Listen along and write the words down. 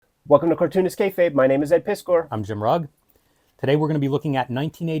Welcome to Cartoonist Kayfabe. My name is Ed Piskor. I'm Jim Rugg. Today we're going to be looking at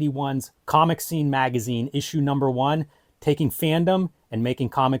 1981's Comic Scene magazine, issue number 1, taking fandom and making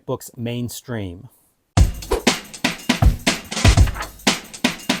comic books mainstream.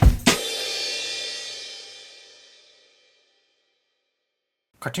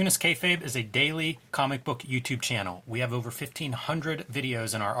 Cartoonist Kayfabe is a daily comic book YouTube channel. We have over 1,500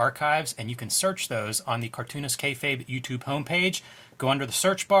 videos in our archives, and you can search those on the Cartoonist Kayfabe YouTube homepage. Go under the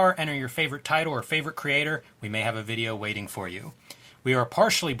search bar, enter your favorite title or favorite creator. We may have a video waiting for you. We are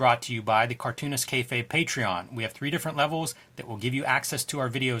partially brought to you by the Cartoonist Kayfabe Patreon. We have 3 different levels that will give you access to our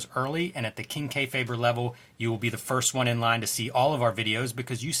videos early, and at the King Kayfaber level, you will be the first one in line to see all of our videos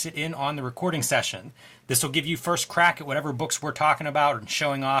because you sit in on the recording session. This will give you first crack at whatever books we're talking about and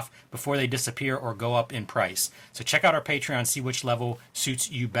showing off before they disappear or go up in price. So check out our Patreon, see which level suits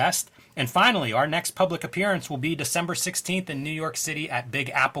you best. And finally, our next public appearance will be December 16th in New York City at Big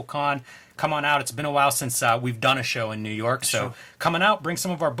Apple Con. Come on out. It's been a while since we've done a show in New York. So come on out, bring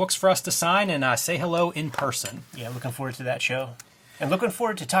some of our books for us to sign, and say hello in person. Yeah, looking forward to that show. And looking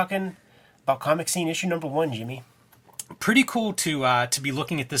forward to talking about Comic Scene issue number 1, Jimmy. Pretty cool to be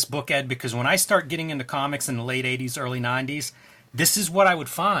looking at this book, Ed, because when I start getting into comics in the late 80s, early 90s, this is what I would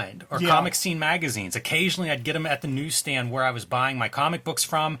find, or Comic Scene magazines. Occasionally I'd get them at the newsstand where I was buying my comic books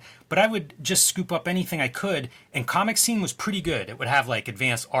from, but I would just scoop up anything I could, and Comic Scene was pretty good. It would have like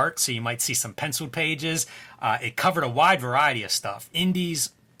advanced art, so you might see some penciled pages. It covered a wide variety of stuff.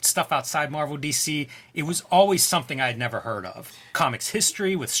 Indies, stuff outside Marvel, DC. It was always something I had never heard of. Comics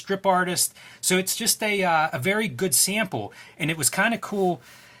history with strip artists. So it's just a very good sample, and it was kind of cool.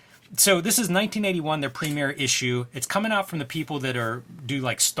 So this is 1981, their premiere issue. It's coming out from the people that do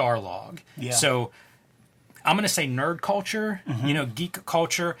like Starlog. Yeah. So I'm going to say nerd culture, geek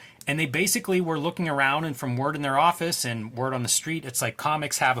culture. And they basically were looking around, and from word in their office and word on the street, it's like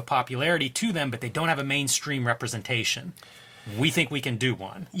comics have a popularity to them, but they don't have a mainstream representation. We think we can do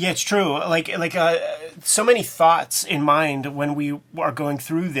one. Yeah, it's true. So many thoughts in mind when we are going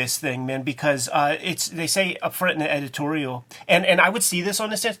through this thing, man, because they say up front in the editorial, and I would see this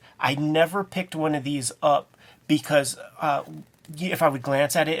on the set. I never picked one of these up because if I would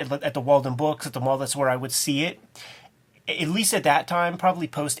glance at it at the Walden Books at the mall, that's where I would see it. At least at that time, probably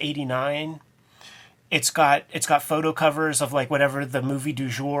post '89. It's got photo covers of like whatever the movie du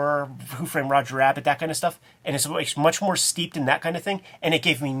jour, Who Framed Roger Rabbit, that kind of stuff, and it's much more steeped in that kind of thing. And it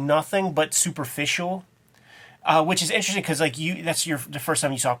gave me nothing but superficial, which is interesting because like that's the first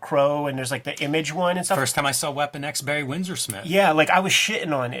time you saw Crow, and there's like the Image one and stuff. First time I saw Weapon X, Barry Windsor Smith. Yeah, like I was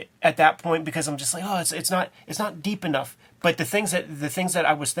shitting on it at that point because I'm just like, oh, it's not deep enough. But the things that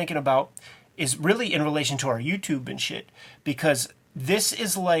I was thinking about is really in relation to our YouTube and shit, because this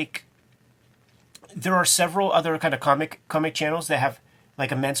is like. There are several other kind of comic channels that have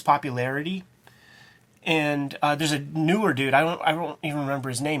like immense popularity, and there's a newer dude. I don't even remember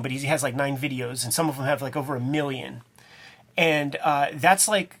his name, but he has like 9 videos, and some of them have like over 1 million. And that's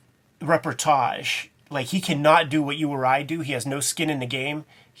like reportage. Like he cannot do what you or I do. He has no skin in the game.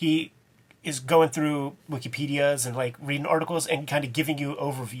 He is going through Wikipedias and like reading articles and kind of giving you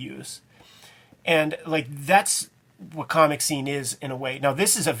overviews, and like that's what Comic Scene is in a way. Now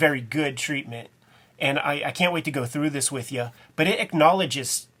this is a very good treatment. And I can't wait to go through this with you. But it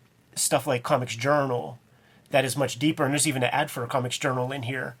acknowledges stuff like Comics Journal that is much deeper. And there's even an ad for a Comics Journal in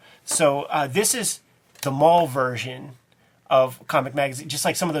here. So this is the mall version of Comic Magazine. Just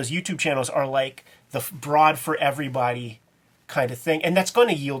like some of those YouTube channels are like the broad for everybody kind of thing. And that's going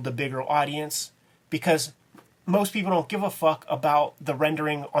to yield a bigger audience because most people don't give a fuck about the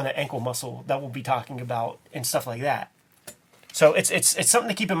rendering on the ankle muscle that we'll be talking about and stuff like that. So it's something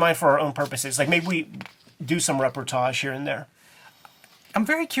to keep in mind for our own purposes. Like maybe we do some reportage here and there. I'm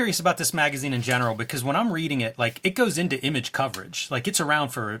very curious about this magazine in general because when I'm reading it, like it goes into Image coverage. Like it's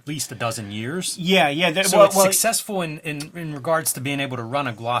around for at least a dozen years. Yeah. So it's successful in regards to being able to run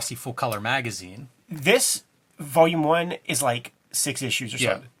a glossy full color magazine. This volume 1 is like 6 issues or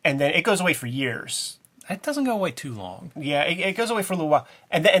something, and then it goes away for years. It doesn't go away too long. Yeah, it goes away for a little while,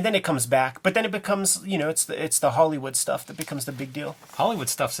 and then it comes back. But then it becomes, it's the Hollywood stuff that becomes the big deal. Hollywood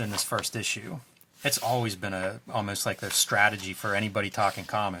stuff's in this first issue. It's always been almost like their strategy for anybody talking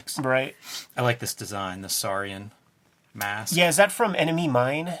comics. Right. I like this design, the Saurian mask. Yeah, is that from Enemy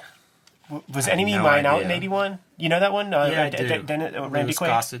Mine? Was Enemy Mine out in '81? You know that one? Yeah, I do. Randy Quaid?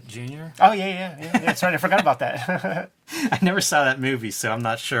 Gossett Jr.? Oh, yeah. That's right. I forgot about that. I never saw that movie, so I'm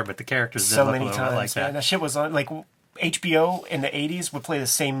not sure, but the characters did look a little bit like that. Man, that shit was on, like, HBO in the 80s would play the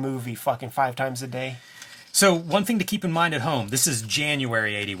same movie fucking 5 times a day. So one thing to keep in mind at home, this is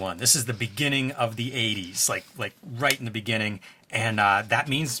January 81. This is the beginning of the 80s, like right in the beginning. And that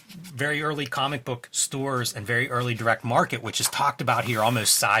means very early comic book stores and very early direct market, which is talked about here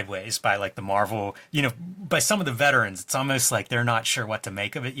almost sideways by like the Marvel, by some of the veterans. It's almost like they're not sure what to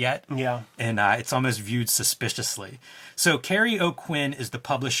make of it yet. Yeah. And it's almost viewed suspiciously. So Kerry O'Quinn is the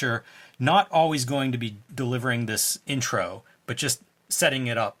publisher, not always going to be delivering this intro, but just setting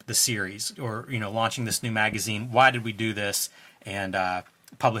it up, the series, or, launching this new magazine. Why did we do this? And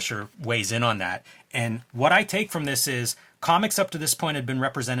publisher weighs in on that. And what I take from this is comics up to this point had been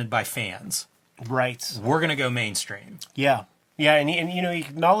represented by fans. Right. We're going to go mainstream. Yeah. Yeah, and he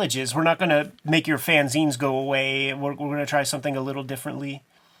acknowledges we're not going to make your fanzines go away. We're going to try something a little differently.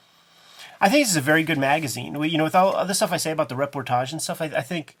 I think this is a very good magazine. With all other stuff I say about the reportage and stuff, I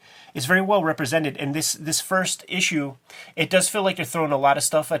think it's very well represented. And this first issue, it does feel like you're throwing a lot of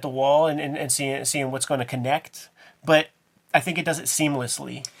stuff at the wall and seeing what's going to connect. But I think it does it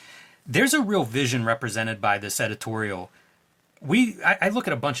seamlessly. There's a real vision represented by this editorial. I look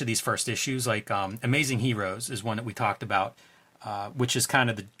at a bunch of these first issues, like Amazing Heroes is one that we talked about, which is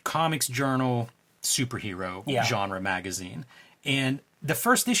kind of the comics journal superhero genre magazine. And the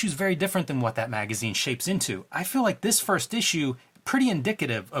first issue is very different than what that magazine shapes into. I feel like this first issue pretty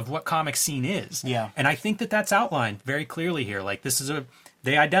indicative of what comic scene is. Yeah. And I think that that's outlined very clearly here. Like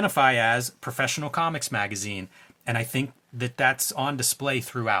they identify as professional comics magazine. And I think that that's on display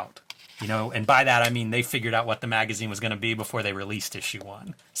throughout. And by that, I mean they figured out what the magazine was going to be before they released issue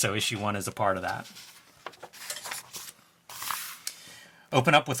 1. So issue 1 is a part of that.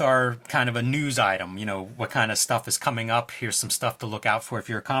 Open up with our kind of a news item, what kind of stuff is coming up. Here's some stuff to look out for if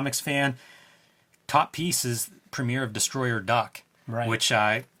you're a comics fan. Top piece is premiere of Destroyer Duck, right, which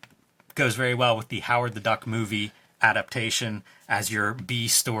goes very well with the Howard the Duck movie adaptation as your B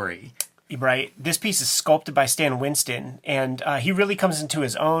story. Right. This piece is sculpted by Stan Winston, and he really comes into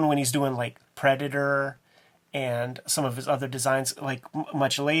his own when he's doing like Predator and some of his other designs like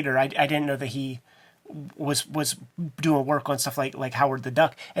much later. I didn't know that he was doing work on stuff like Howard the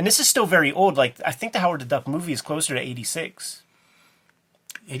Duck. And this is still very old. Like I think the Howard the Duck movie is closer to 86.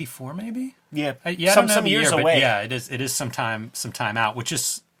 84 maybe? Yeah. Some years year, away. But yeah, it is some time out, which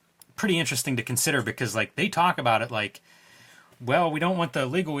is pretty interesting to consider because like they talk about it like, well, we don't want the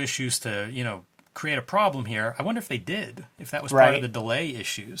legal issues to, create a problem here. I wonder if they did, if that was part of the delay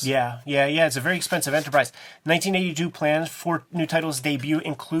issues. Yeah. It's a very expensive enterprise. 1982 plans for new titles debut,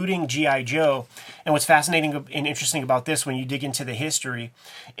 including G.I. Joe. And what's fascinating and interesting about this, when you dig into the history,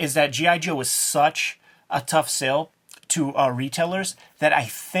 is that G.I. Joe was such a tough sell to retailers that I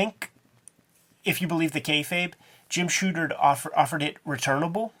think, if you believe the kayfabe, Jim Shooter offered it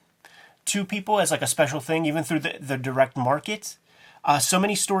returnable to people as like a special thing, even through the direct market. So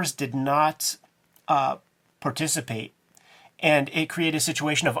many stores did not participate, and it created a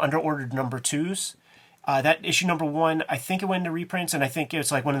situation of underordered number 2s. That issue number 1, I think it went into reprints, and I think it's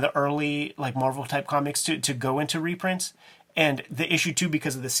like one of the early like Marvel type comics to go into reprints. And the issue 2,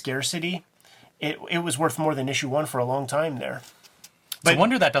 because of the scarcity, it was worth more than issue 1 for a long time there. But I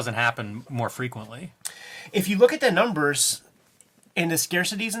wonder that doesn't happen more frequently. If you look at the numbers and the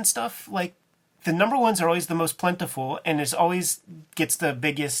scarcities and stuff, like the number 1s are always the most plentiful, and it always gets the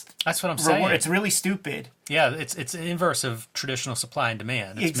biggest. That's what I'm reward. saying. It's really stupid. Yeah, it's an inverse of traditional supply and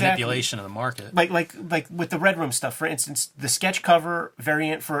demand. It's manipulation of the market. Like with the Red Room stuff, for instance, the sketch cover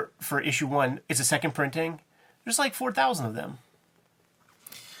variant for issue 1 is a second printing. There's like 4,000 of them.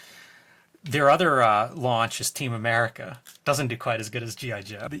 Their other launch is Team America. Doesn't do quite as good as G.I.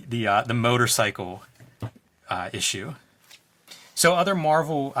 Joe. The motorcycle issue. So other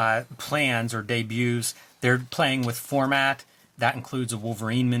Marvel plans or debuts, they're playing with format. That includes a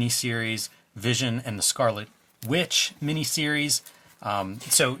Wolverine miniseries, Vision, and the Scarlet Witch miniseries.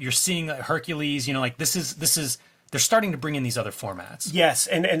 So you're seeing Hercules, this is they're starting to bring in these other formats. Yes,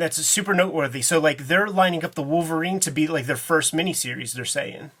 and that's super noteworthy. So like they're lining up the Wolverine to be like their first miniseries, they're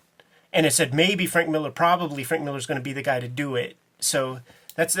saying. And it said maybe probably Frank Miller's going to be the guy to do it. So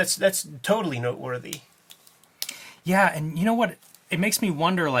that's totally noteworthy. Yeah, and you know what? It makes me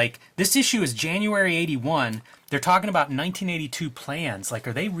wonder, like, this issue is January 81. They're talking about 1982 plans. Like,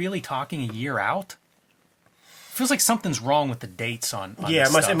 are they really talking a year out? Feels like something's wrong with the dates on yeah,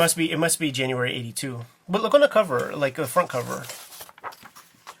 this stuff. it must be January 82. But look on the cover, like the front cover.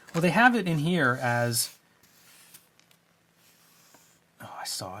 Well, they have it in here as... Oh, I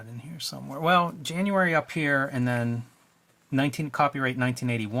saw it in here somewhere. Well, January up here, and then copyright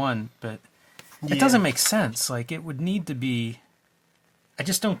 1981, but it doesn't make sense. Like, it would need to be... I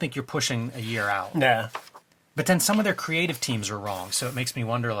just don't think you're pushing a year out. Nah. But then some of their creative teams are wrong, so it makes me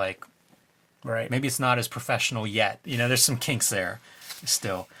wonder, like, Right. Maybe it's not as professional yet. You know, there's some kinks there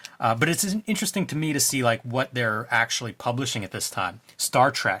still. But it's interesting to me to see like what they're actually publishing at this time.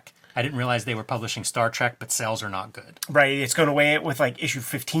 Star Trek. I didn't realize they were publishing Star Trek, but sales are not good. Right, it's going away with like issue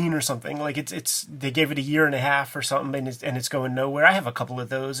 15 or something. Like it's they gave it a year and a half or something, and it's going nowhere. I have a couple of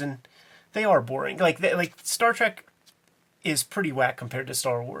those, and they are boring. Like Star Trek is pretty whack compared to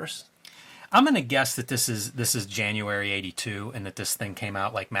Star Wars. I'm gonna guess that this is January '82, and that this thing came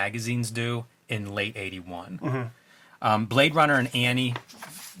out like magazines do in late '81. Mm-hmm. Blade Runner and Annie.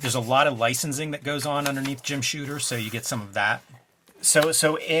 There's a lot of licensing that goes on underneath Jim Shooter, so you get some of that.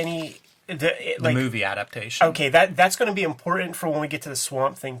 So Annie, the movie adaptation. Okay, that's going to be important for when we get to the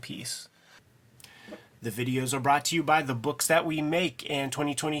Swamp Thing piece. The videos are brought to you by the books that we make, and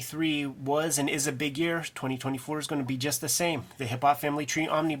 2023 was and is a big year. 2024 is going to be just the same. The Hip Hop Family Tree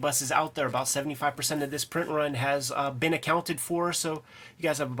Omnibus is out there. About 75% of this print run has been accounted for, so you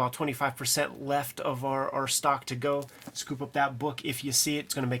guys have about 25% left of our stock to go. Scoop up that book if you see it.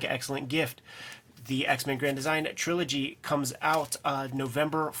 It's going to make an excellent gift. The X-Men Grand Design Trilogy comes out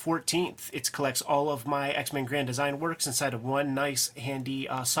November 14th. It collects all of my X-Men Grand Design works inside of one nice, handy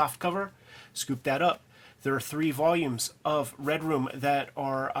soft cover. Scoop that up. There are 3 volumes of Red Room that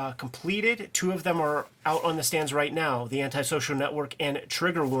are completed. 2 of them are out on the stands right now, The Antisocial Network and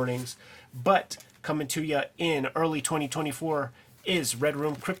Trigger Warnings. But coming to you in early 2024 is Red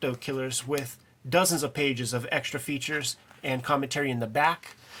Room Crypto Killers with dozens of pages of extra features and commentary in the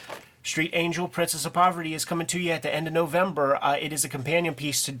back. Street Angel, Princess of Poverty is coming to you at the end of November. It is a companion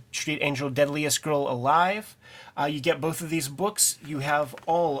piece to Street Angel, Deadliest Girl Alive. You get both of these books. You have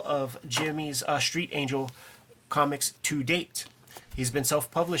all of Jimmy's Street Angel comics to date. He's been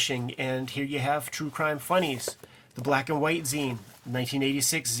self-publishing, and here you have True Crime Funnies, the Black and White zine,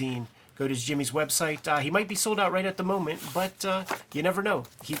 1986 zine. Go to Jimmy's website. He might be sold out right at the moment, but you never know.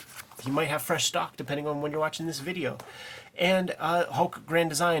 He might have fresh stock depending on when you're watching this video. And Hulk Grand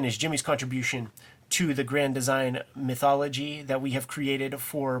Design is Jimmy's contribution to the Grand Design mythology that we have created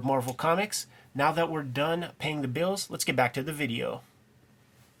for Marvel Comics. Now that we're done paying the bills, let's get back to the video.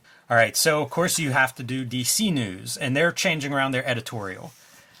 All right, so of course you have to do DC News, and they're changing around their editorial.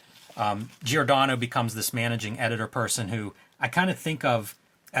 Giordano becomes this managing editor person who I kind of think of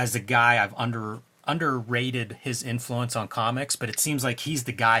as the guy I've underrated his influence on comics, but it seems like he's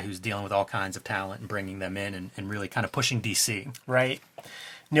the guy who's dealing with all kinds of talent and bringing them in and really kind of pushing DC. Right.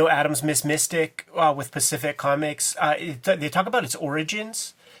 Neil Adams' Miss Mystic with Pacific Comics. They talk about its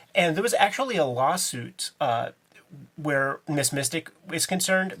origins, and there was actually a lawsuit where Miss Mystic is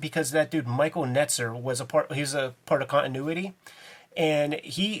concerned because that dude Michael Netzer was a part of continuity, and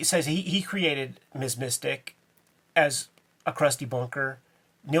he says he created Miss Mystic as a crusty bunker.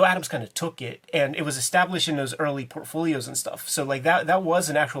 Neil Adams kind of took it, and it was established in those early portfolios and stuff. So like that was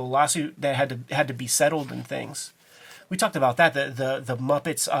an actual lawsuit that had to be settled and things. We talked about that, the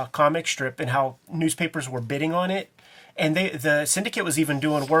Muppets comic strip, and how newspapers were bidding on it, and the syndicate was even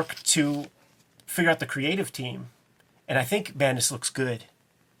doing work to figure out the creative team. And I think, man, this looks good.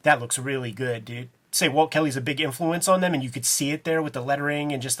 That looks really good, dude. Say Walt Kelly's a big influence on them, and you could see it there with the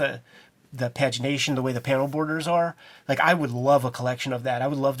lettering and just the pagination, the way the panel borders are. Like, I would love a collection of that. I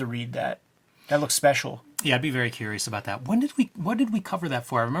would love to read that. That looks special. Yeah, I'd be very curious about that. What did we cover that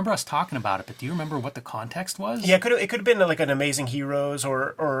for? I remember us talking about it, but do you remember what the context was? Yeah, it could have been like an Amazing Heroes,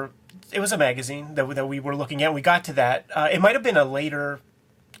 or it was a magazine that we were looking at. We got to that. It might have been a later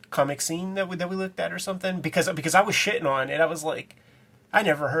comic scene that we looked at or something, because I was shitting on it. I was like, I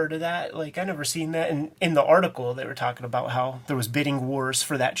never heard of that. Like, I never seen that. And in the article, they were talking about how there was bidding wars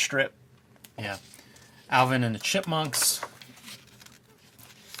for that strip. Yeah. Alvin and the Chipmunks.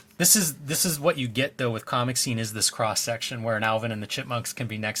 This is what you get, though, with Comic Scene, is this cross-section where an Alvin and the Chipmunks can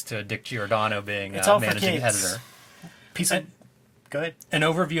be next to Dick Giordano being managing editor. Go ahead. An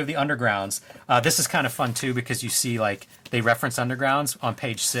overview of the Undergrounds. This is kind of fun, too, because you see, like, they reference Undergrounds on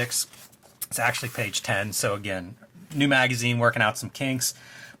page 6. It's actually page 10, so, again, new magazine, working out some kinks.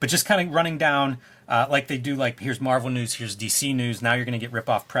 But just kind of running down, like they do, like, here's Marvel News, here's DC News. Now you're going to get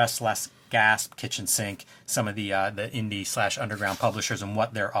Rip-Off Press, Less Gasp, Kitchen Sink, some of the indie/underground publishers and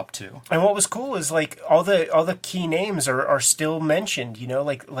what they're up to. And what was cool is like all the key names are still mentioned. You know,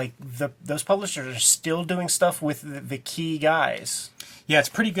 like those publishers are still doing stuff with the key guys. Yeah, it's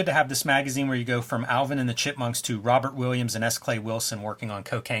pretty good to have this magazine where you go from Alvin and the Chipmunks to Robert Williams and S. Clay Wilson working on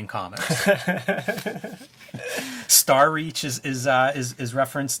Cocaine Comics. Star Reach is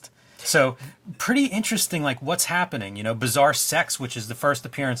referenced. So pretty interesting, like what's happening. You know, Bizarre Sex, which is the first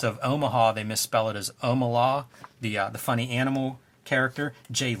appearance of Omaha. They misspell it as Omaha, the funny animal character.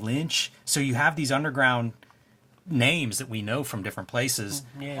 Jay Lynch. So you have these underground names that we know from different places,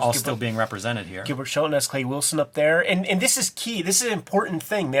 all still being represented here. Gilbert Shelton, S. Clay Wilson up there. And this is key. This is an important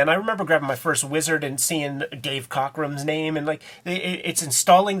thing, man. I remember grabbing my first Wizard and seeing Dave Cockrum's name, and like it's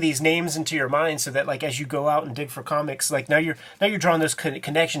installing these names into your mind so that like as you go out and dig for comics, like now you're drawing those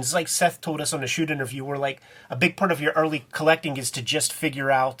connections. It's like Seth told us on a shoot interview where like a big part of your early collecting is to just figure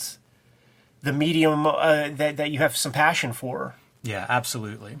out the medium that you have some passion for. Yeah,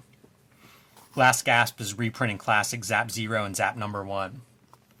 absolutely. Last Gasp is reprinting classic Zap Zero and Zap Number One.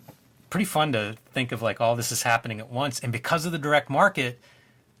 Pretty fun to think of like all this is happening at once. And because of the direct market,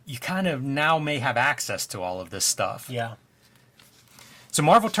 you kind of now may have access to all of this stuff. Yeah. So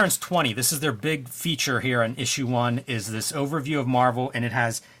Marvel turns 20. This is their big feature here on issue 1 is this overview of Marvel. And it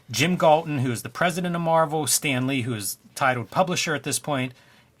has Jim Galton, who is the president of Marvel, Stan Lee, who is titled publisher at this point,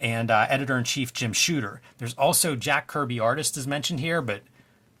 and editor-in-chief Jim Shooter. There's also Jack Kirby, artist, is mentioned here, but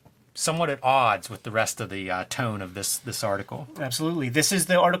somewhat at odds with the rest of the tone of this article. Absolutely. This is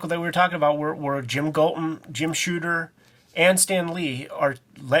the article that we were talking about where Jim Galton, Jim Shooter, and Stan Lee are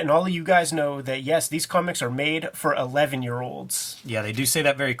letting all of you guys know that, yes, these comics are made for 11-year-olds. Yeah, they do say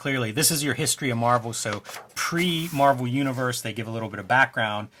that very clearly. This is your history of Marvel, so pre-Marvel Universe, they give a little bit of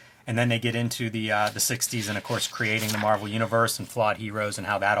background, and then they get into the 60s and, of course, creating the Marvel Universe and Flawed Heroes and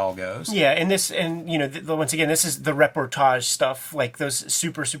how that all goes. Yeah, and you know, once again, this is the reportage stuff, like those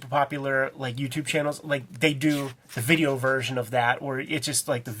super popular like YouTube channels, like they do the video version of that, where it's just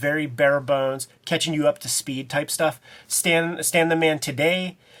like the very bare bones, catching you up to speed type stuff. Stan the Man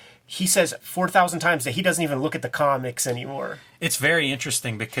today, he says 4,000 times that he doesn't even look at the comics anymore. It's very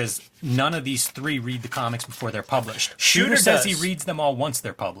interesting because none of these three read the comics before they're published. Shooter says does. he reads them all once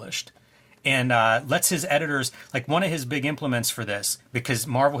they're published. And lets his editors, like one of his big implements for this, because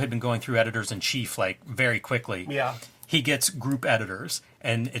Marvel had been going through editors-in-chief like very quickly. Yeah. He gets group editors.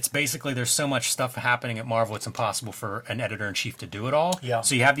 And it's basically there's so much stuff happening at Marvel, it's impossible for an editor-in-chief to do it all. Yeah.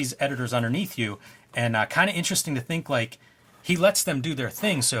 So you have these editors underneath you. And kind of interesting to think like, he lets them do their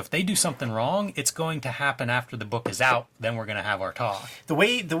thing, so if they do something wrong, it's going to happen after the book is out. Then we're going to have our talk. The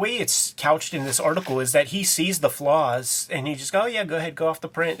way it's couched in this article is that he sees the flaws and he just go, oh yeah, go ahead, go off the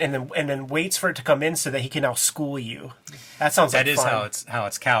print, and then waits for it to come in so that he can now school you. That sounds like that is fun. how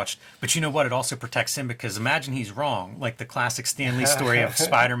it's couched. But you know what? It also protects him because imagine he's wrong, like the classic Stan Lee story of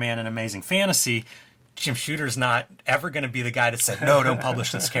Spider-Man and Amazing Fantasy. Jim Shooter's not ever going to be the guy that said, no, don't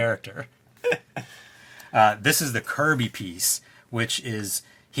publish this character. This is the Kirby piece, which is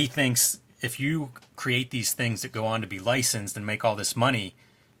he thinks if you create these things that go on to be licensed and make all this money,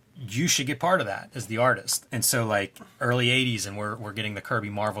 you should get part of that as the artist. And so like early 80s and we're getting the Kirby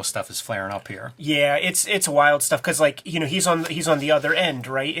Marvel stuff is flaring up here. Yeah, it's wild stuff because like, you know, he's on the other end,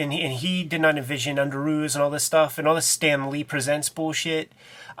 right? And he did not envision Underoos and all this stuff and all this Stan Lee Presents bullshit.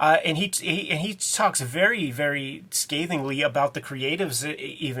 And he talks very, very scathingly about the creatives.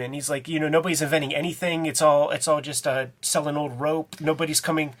 Even he's like, you know, nobody's inventing anything. It's all just selling old rope. Nobody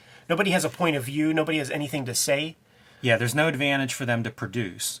has a point of view. Nobody has anything to say. Yeah, there's no advantage for them to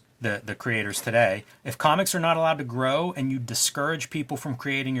produce, the creators today. If comics are not allowed to grow and you discourage people from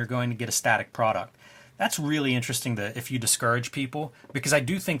creating, you're going to get a static product. That's really interesting that if you discourage people, because I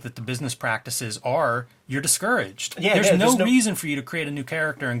do think that the business practices are you're discouraged. Yeah, there's no reason for you to create a new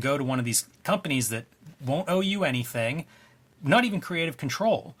character and go to one of these companies that won't owe you anything, not even creative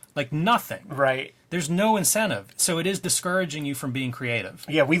control, like nothing. Right. There's no incentive. So it is discouraging you from being creative.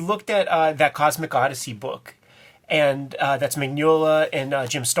 Yeah, we looked at that Cosmic Odyssey book. And that's Mignola and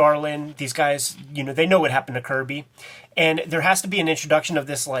Jim Starlin. These guys, you know, they know what happened to Kirby. And there has to be an introduction of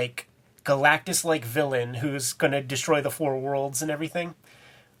this, like, Galactus-like villain who's going to destroy the four worlds and everything.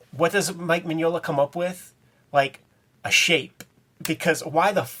 What does Mike Mignola come up with? Like, a shape. Because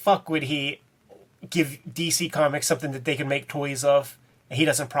why the fuck would he give DC Comics something that they can make toys of and he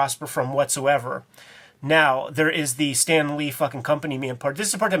doesn't prosper from whatsoever? Now, there is the Stan Lee fucking company man part. This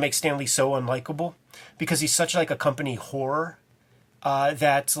is the part that makes Stan Lee so unlikable because he's such like a company whore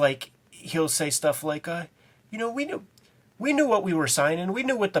that like he'll say stuff like, you know, we knew what we were signing. We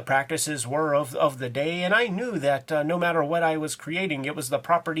knew what the practices were of the day, and I knew that no matter what I was creating, it was the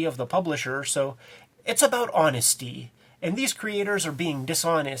property of the publisher. So it's about honesty, and these creators are being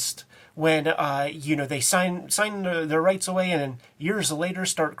dishonest when you know they sign their rights away, and then years later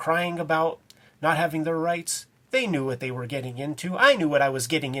start crying about not having their rights. They knew what they were getting into. I knew what I was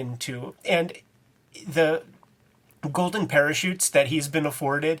getting into, and the golden parachutes that he's been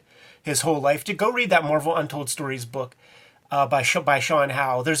afforded his whole life. To go read that Marvel Untold Stories book by Sean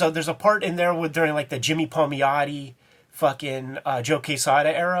Howe. There's a part in there during like the Jimmy Palmiotti, fucking Joe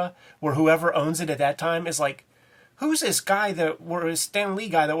Quesada era, where whoever owns it at that time is like, who's this guy Stan Lee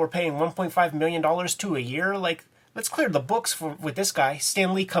guy that we're paying $1.5 million to a year? Like, let's clear the books with this guy.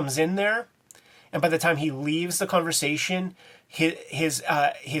 Stan Lee comes in there, and by the time he leaves the conversation, his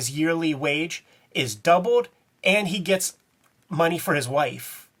yearly wage is doubled, and he gets money for his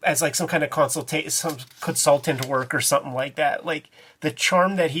wife as like some kind of some consultant work or something like that. Like the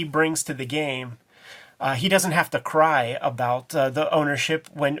charm that he brings to the game, he doesn't have to cry about the ownership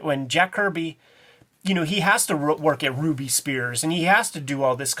when Jack Kirby, you know, he has to work at Ruby Spears and he has to do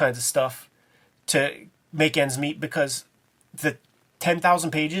all this kinds of stuff to make ends meet because the 10,000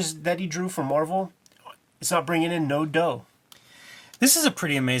 pages that he drew for Marvel, it's not bringing in no dough. This is a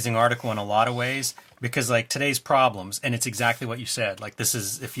pretty amazing article in a lot of ways because, like, today's problems, and it's exactly what you said. Like, this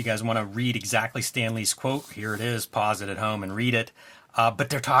is, if you guys want to read exactly Stan Lee's quote, here it is, pause it at home and read it. But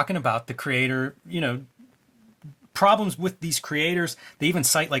they're talking about the creator, you know, problems with these creators. They even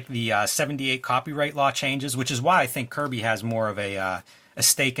cite, like, the 78 copyright law changes, which is why I think Kirby has more of a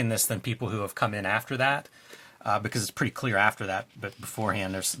stake in this than people who have come in after that. Because it's pretty clear after that, but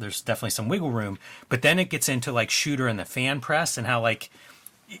beforehand there's definitely some wiggle room. But then it gets into like Shooter and the fan press and how like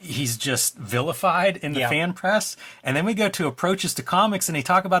he's just vilified in the fan press. And then we go to Approaches to Comics and they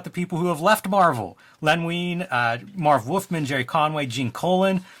talk about the people who have left Marvel. Len Wein, Marv Wolfman, Jerry Conway, Gene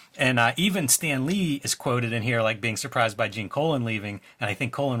Colan, and even Stan Lee is quoted in here like being surprised by Gene Colan leaving. And I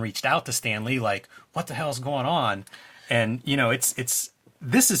think Colan reached out to Stan Lee like, what the hell's going on? And, you know,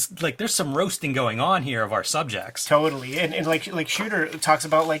 this is like there's some roasting going on here of our subjects. Totally. And like Shooter talks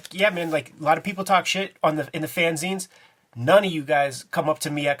about like, yeah, man, like a lot of people talk shit in the fanzines. None of you guys come up to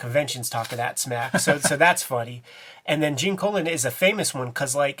me at conventions talking that smack. So that's funny. And then Gene Colan is a famous one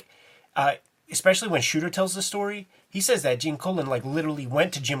because like especially when Shooter tells the story, he says that Gene Colan like literally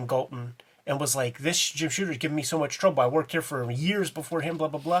went to Jim Galton and was like, this Jim Shooter's giving me so much trouble. I worked here for years before him, blah,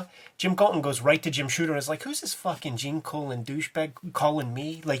 blah, blah. Jim Galton goes right to Jim Shooter and is like, who's this fucking Gene Colan douchebag calling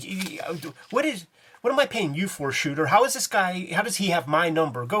me? Like, what am I paying you for, Shooter? How does he have my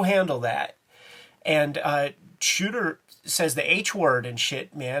number? Go handle that. And Shooter says the H word and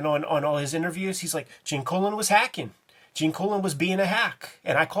shit, man, on all his interviews. He's like, Gene Colan was hacking. Gene Colan was being a hack,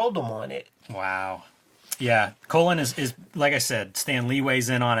 and I called him on it. Wow. Yeah, Colan is like I said, Stan Lee weighs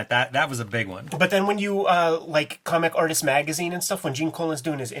in on it. That was a big one. But then when you like Comic Artist Magazine and stuff, when Gene Colan's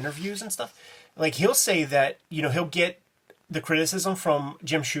doing his interviews and stuff, like he'll say that, you know, he'll get the criticism from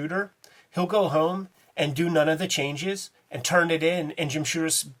Jim Shooter. He'll go home and do none of the changes and turn it in, and Jim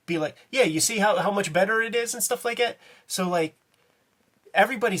Shooter's be like, yeah, you see how much better it is and stuff like that. So like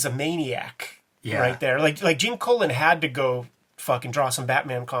everybody's a maniac right there. Like Gene Colan had to go fucking draw some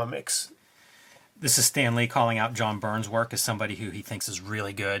Batman comics. This is Stan Lee calling out John Byrne's work as somebody who he thinks is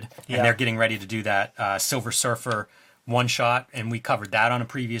really good. Yeah. And they're getting ready to do that Silver Surfer one-shot, and we covered that on a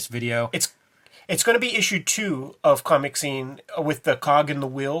previous video. It's going to be issue 2 of Comic Scene with the cog in the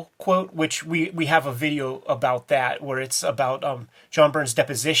wheel quote, which we have a video about that, where it's about John Byrne's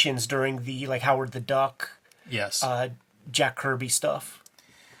depositions during the like Howard the Duck, Jack Kirby stuff.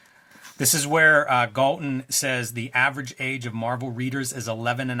 This is where Galton says the average age of Marvel readers is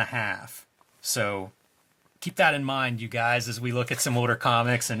 11 and a half. So keep that in mind, you guys, as we look at some older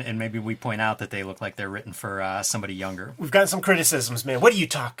comics and maybe we point out that they look like they're written for somebody younger. We've gotten some criticisms, man. What are you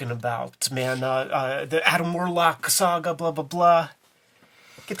talking about, man? The Adam Warlock saga, blah, blah, blah.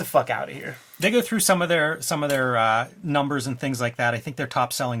 Get the fuck out of here. They go through some of their numbers and things like that. I think their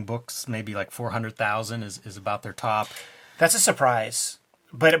top-selling books, maybe like 400,000 is about their top. That's a surprise.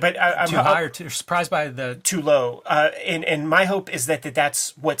 But I'm too high or too surprised by the too low. And my hope is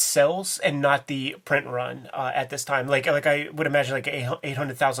that's what sells and not the print run at this time. Like I would imagine like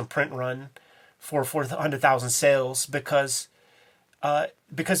 800,000 print run for 400,000 sales because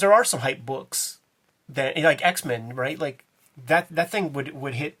there are some hype books that like X-Men, right? Like that thing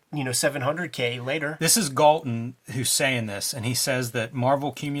would hit 700K later. This is Galton who's saying this, and he says that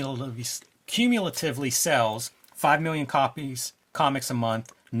Marvel cumulatively sells 5 million comics a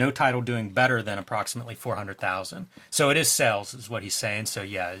month, no title doing better than approximately 400,000. So it is sales, is what he's saying. So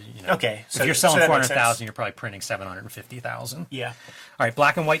yeah, okay. So if you're selling 400,000, you're probably printing 750,000. Yeah. All right,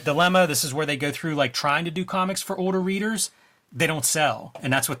 Black and White Dilemma. This is where they go through like trying to do comics for older readers. They don't sell,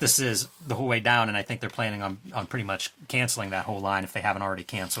 and that's what this is the whole way down. And I think they're planning on pretty much canceling that whole line if they haven't already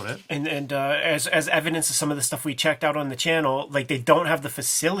canceled it. And as evidence of some of the stuff we checked out on the channel, like they don't have the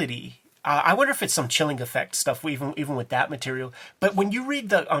facility. I wonder if it's some chilling effect stuff, even with that material. But when you read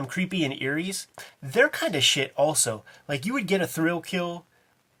the Creepy and Eerie's, they're kind of shit also. Like, you would get a thrill kill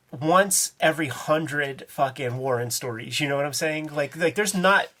once every 100 fucking Warren stories. You know what I'm saying? Like there's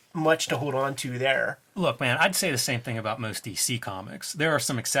not much to hold on to there. Look, man, I'd say the same thing about most DC comics. There are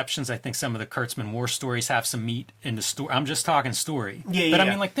some exceptions. I think some of the Kurtzman war stories have some meat in the story. I'm just talking story. Yeah, but yeah. I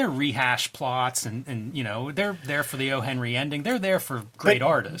mean, like, they're rehash plots, and you know, they're there for the O. Henry ending. They're there for great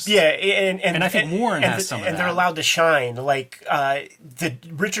artists. Yeah, and I think Warren has some of and that. they're allowed to shine. Like the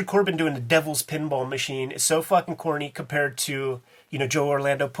Richard Corbin doing the Devil's Pinball Machine is so fucking corny compared to, you know, Joe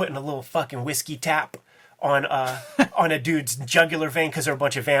Orlando putting a little fucking whiskey tap on on a dude's jugular vein because they're a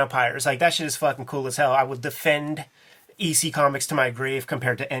bunch of vampires. Like, that shit is fucking cool as hell. I would defend EC Comics to my grave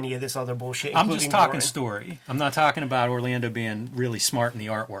compared to any of this other bullshit. I'm just talking Warren. story. I'm not talking about Orlando being really smart in the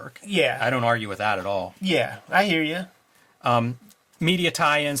artwork. Yeah. I don't argue with that at all. Yeah, I hear you. Media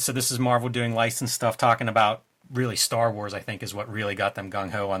tie-ins, so this is Marvel doing licensed stuff, talking about really Star Wars, I think, is what really got them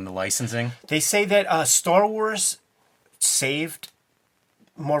gung-ho on the licensing. They say that Star Wars saved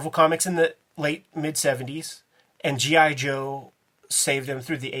Marvel Comics in the late mid-70s, and G.I. Joe saved them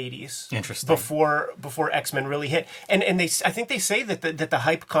through the 80s. Interesting. Before X-Men really hit. And I think they say that the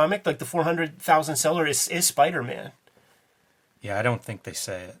hype comic, like the 400,000 seller, is Spider-Man. Yeah, I don't think they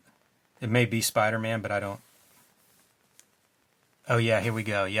say it. It may be Spider-Man, but I don't... Oh, yeah, here we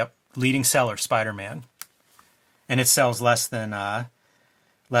go. Yep. Leading seller, Spider-Man. And it sells less than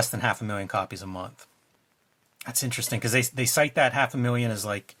 500,000 copies a month. That's interesting, because they cite that 500,000 as,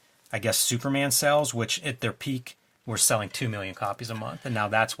 like, I guess Superman sells, which at their peak were selling 2 million copies a month, and now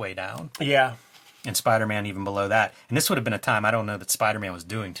that's way down. Yeah. And Spider-Man even below that. And this would have been a time, I don't know that Spider-Man was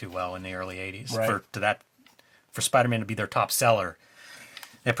doing too well in the early 80s. Right. For Spider-Man to be their top seller,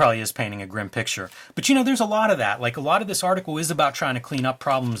 it probably is painting a grim picture. But, you know, there's a lot of that. Like, a lot of this article is about trying to clean up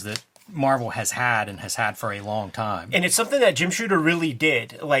problems that Marvel has had and has had for a long time. And it's something that Jim Shooter really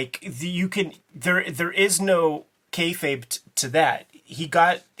did. Like, there is no kayfabe to that.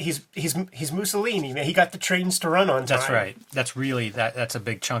 He's Mussolini, man. He got the trains to run on time. That's right. That's really that's a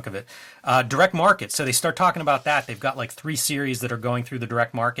big chunk of it. Direct market. So they start talking about that. They've got like 3 series that are going through the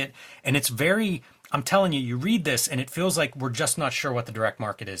direct market, and it's very. I'm telling you, you read this and it feels like we're just not sure what the direct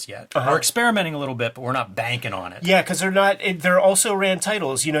market is yet. We're experimenting a little bit, but we're not banking on it. Yeah, because they're also ran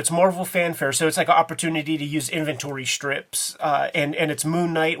titles. You know, it's Marvel Fanfare, so it's like an opportunity to use inventory strips. And it's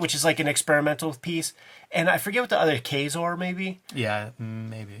Moon Knight, which is like an experimental piece. And I forget what the other Ks are, maybe. Yeah,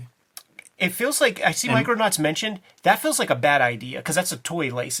 maybe. It feels like, I see Micronauts mentioned, that feels like a bad idea, because that's a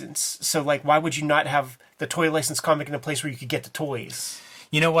toy license. So, like, why would you not have the toy license comic in a place where you could get the toys?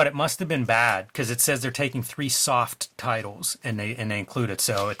 You know what? It must have been bad because it says they're taking 3 soft titles and they include it.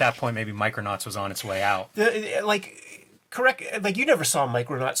 So at that point, maybe Micronauts was on its way out. Correct. Like, you never saw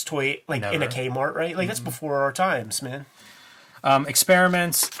Micronauts toy in Never. a Kmart, right? Like, that's before our times, man.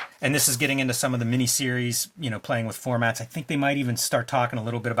 Experiments, and this is getting into some of the miniseries, you know, playing with formats. I think they might even start talking a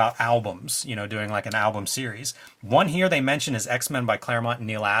little bit about albums, you know, doing like an album series. One here they mention is X-Men by Claremont and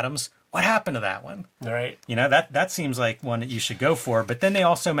Neil Adams. What happened to that one? All right. You know, that seems like one that you should go for. But then they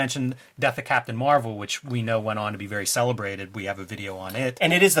also mentioned Death of Captain Marvel, which we know went on to be very celebrated. We have a video on it.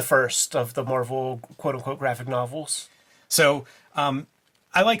 And it is the first of the Marvel quote-unquote graphic novels. So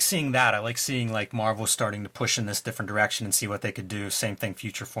I like seeing that. I like seeing like Marvel starting to push in this different direction and see what they could do. Same thing,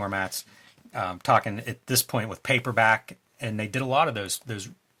 future formats. Talking at this point with paperback, and they did a lot of those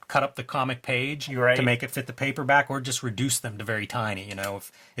cut up the comic page Right. to make it fit the paperback, or just reduce them to very tiny. You know,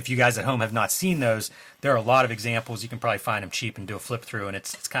 if you guys at home have not seen those, there are a lot of examples. You can probably find them cheap and do a flip through, and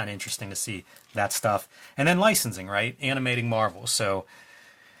it's kind of interesting to see that stuff. And then licensing, right? Animating Marvel. So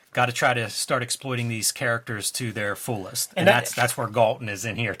got to try to start exploiting these characters to their fullest, and that's where Galton is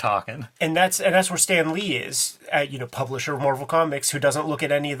in here talking. And that's where Stan Lee is, publisher of Marvel Comics, who doesn't look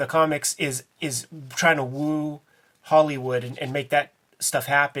at any of the comics, is trying to woo Hollywood and make that stuff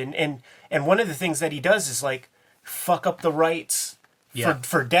happen. And one of the things that he does is like fuck up the rights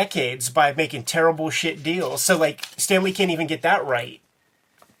for decades by making terrible shit deals. So like Stan Lee can't even get that right.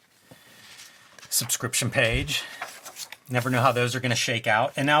 Subscription page. Never know how those are going to shake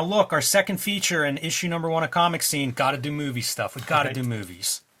out. And now look, our second feature in issue number 1 of Comic Scene, got to do movie stuff. We got to do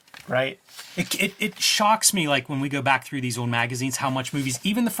movies. Right. It shocks me, like when we go back through these old magazines, how much movies.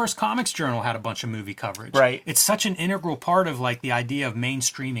 Even the first Comics Journal had a bunch of movie coverage. Right. It's such an integral part of like the idea of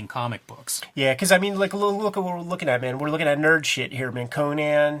mainstreaming comic books. Yeah, because I mean, like look at what we're looking at, man. We're looking at nerd shit here, man.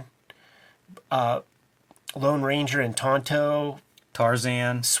 Conan, Lone Ranger and Tonto,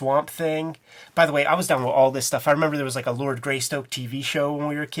 Tarzan, Swamp Thing. By the way, I was down with all this stuff. I remember there was like a Lord Greystoke TV show when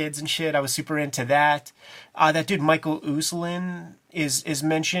we were kids and shit. I was super into that. That dude Michael Uslan is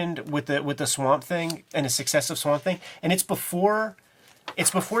mentioned with the Swamp Thing and the success of Swamp Thing, and it's before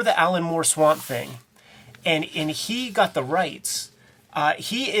the Alan Moore Swamp Thing, and he got the rights.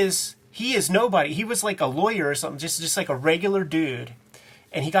 He is nobody. He was like a lawyer or something, just like a regular dude.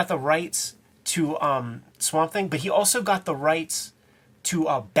 and he got the rights to Swamp Thing, but he also got the rights to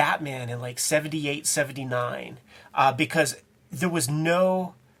Batman in like 78, 79, because there was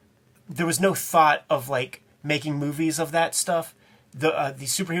no thought of like making movies of that stuff. The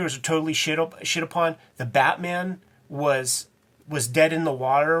superheroes are totally shit upon. The Batman was dead in the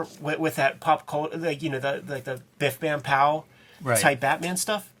water with that pop culture, like, you know, the Biff Bam Pow type Batman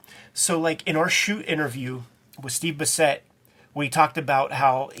stuff. So like in our shoot interview with Steve Bissette, we talked about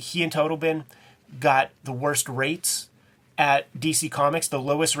how he and Totalbin got the worst rates at DC Comics, the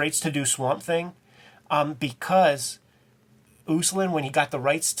lowest rates to do Swamp Thing, because Uslan, when he got the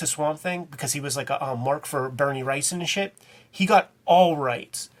rights to Swamp Thing, because he was like a mark for Bernie Wrightson and shit, he got all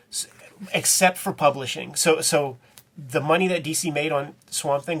rights except for publishing. So the money that DC made on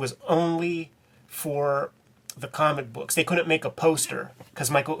Swamp Thing was only for the comic books. They couldn't make a poster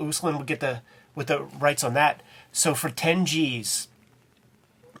because Michael Uslan would get the rights on that. So for 10 G's,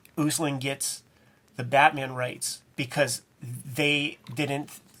 Uslan gets the Batman rights because they didn't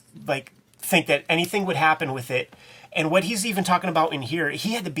like think that anything would happen with it. And what he's even talking about in here,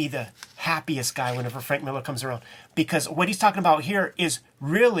 he had to be the happiest guy whenever Frank Miller comes around, because what he's talking about here is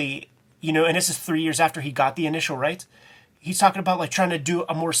really, you know, and this is 3 years after he got the initial rights, he's talking about like trying to do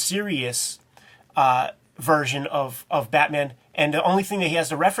a more serious version of Batman, and the only thing that he has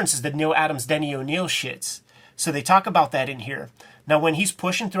to reference is the Neil Adams, Denny O'Neil shits. So they talk about that in here. Now, when he's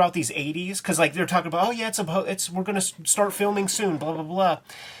pushing throughout these 80s, because like they're talking about, oh yeah, we're going to start filming soon, blah, blah, blah.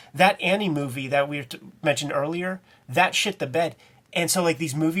 That Annie movie that we mentioned earlier, that shit the bed. And so like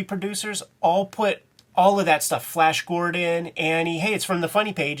these movie producers all put all of that stuff, Flash Gordon, Annie, hey, it's from the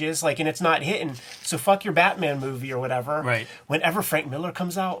funny pages, like, and it's not hitting, so fuck your Batman movie or whatever. Right. Whenever Frank Miller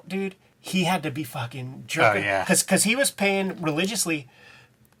comes out, dude, he had to be fucking jerking. Oh, yeah. Because he was paying religiously,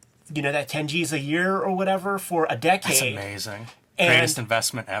 you know, that 10 G's a year or whatever for a decade. That's amazing. Greatest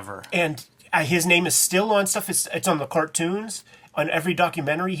investment ever. And his name is still on stuff. It's on the cartoons. On every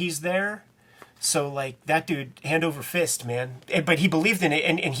documentary, he's there. So, like, that dude, hand over fist, man. But he believed in it,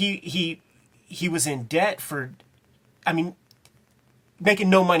 and he was in debt for, I mean, making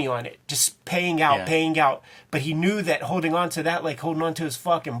no money on it. Just paying out. But he knew that holding on to that, like holding on to his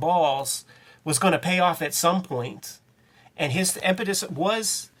fucking balls, was going to pay off at some point. And his impetus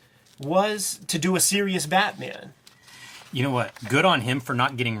was to do a serious Batman. You know what? Good on him for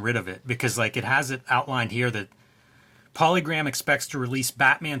not getting rid of it, because like it has it outlined here that Polygram expects to release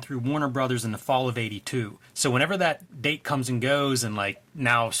Batman through Warner Brothers in the fall of '82. So whenever that date comes and goes, and like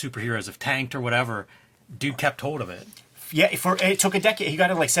now superheroes have tanked or whatever, dude kept hold of it. Yeah, it took a decade. He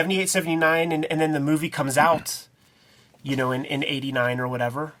got it like 78, 79, and then the movie comes out, you know, in 89 or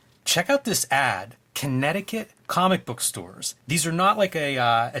whatever. Check out this ad. Connecticut comic book stores. These are not like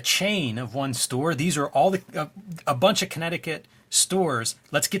a chain of one store. These are all a bunch of Connecticut stores.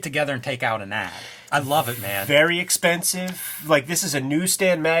 Let's get together and take out an ad. I love it, man. Very expensive. Like, this is a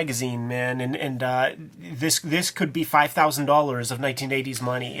newsstand magazine, man, and this could be $5,000 of 1980s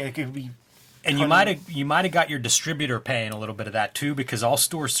money. It could be. And you might have got your distributor paying a little bit of that too, because all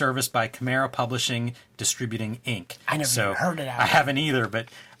stores serviced by Chimera Publishing Distributing Inc. I never even heard of that. I haven't either, but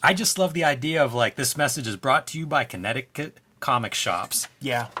I just love the idea of like this message is brought to you by Connecticut comic shops.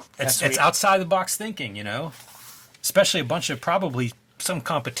 Yeah, it's outside the box thinking, you know, especially a bunch of probably some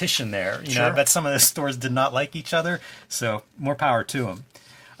competition there. You know, I bet some of the stores did not like each other, so more power to them.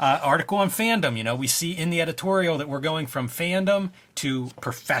 Article on fandom. You know, we see in the editorial that we're going from fandom to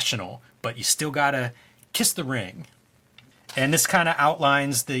professional, but you still gotta kiss the ring. And this kind of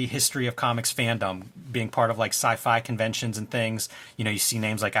outlines the history of comics fandom, being part of like sci-fi conventions and things. You know, you see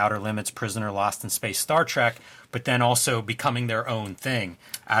names like Outer Limits, Prisoner, Lost in Space, Star Trek, but then also becoming their own thing,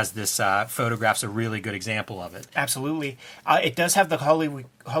 as this photograph's a really good example of it. Absolutely. It does have the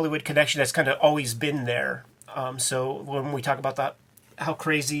Hollywood connection that's kind of always been there. So when we talk about how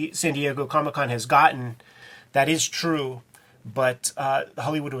crazy San Diego Comic-Con has gotten, that is true. But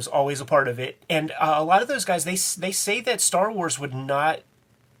Hollywood was always a part of it. And a lot of those guys, they say that Star Wars would not...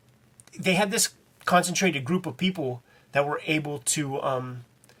 They had this concentrated group of people that were able to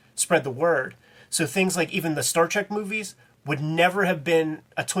spread the word. So things like even the Star Trek movies would never have been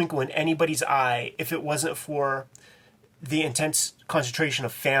a twinkle in anybody's eye if it wasn't for the intense concentration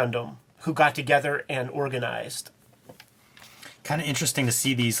of fandom who got together and organized. Kind of interesting to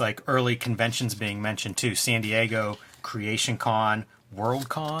see these like early conventions being mentioned too. San Diego... Creation Con, World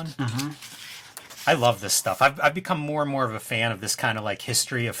Con. Mm-hmm. I love this stuff. I've become more and more of a fan of this kind of like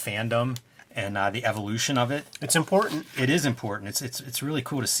history of fandom and the evolution of it. It's important. It is important. It's really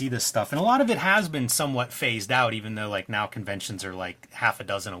cool to see this stuff, and a lot of it has been somewhat phased out. Even though like now conventions are like half a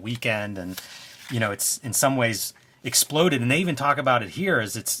dozen a weekend, and you know it's in some ways exploded, and they even talk about it here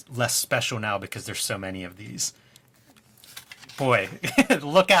as it's less special now because there's so many of these. Boy,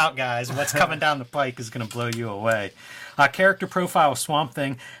 look out, guys. What's coming down the pike is going to blow you away. Character profile of Swamp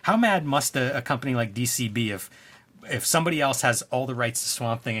Thing. How mad must a company like DC be if somebody else has all the rights to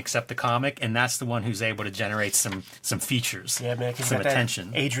Swamp Thing except the comic, and that's the one who's able to generate some features, Yeah, man, some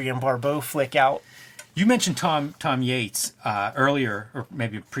attention. Adrian Barbeau flick out. You mentioned Tom Yates earlier, or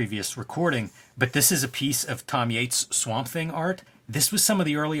maybe a previous recording, but this is a piece of Tom Yates' Swamp Thing art. This was some of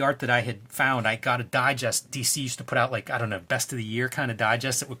the early art that I had found. I got a digest. DC used to put out, like, I don't know, best of the year kind of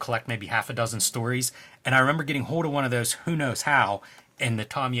digest that would collect maybe half a dozen stories. And I remember getting hold of one of those, who knows how, and the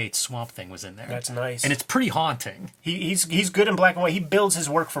Tom Yates Swamp Thing was in there. That's nice. And it's pretty haunting. He's good in black and white. He builds his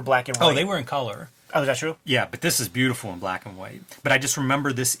work for black and white. Oh, they were in color. Oh, is that true? Yeah, but this is beautiful in black and white. But I just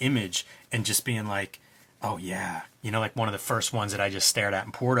remember this image and just being like, oh, yeah. You know, like one of the first ones that I just stared at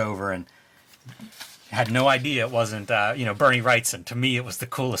and poured over and had no idea it wasn't, Bernie Wrightson. To me, it was the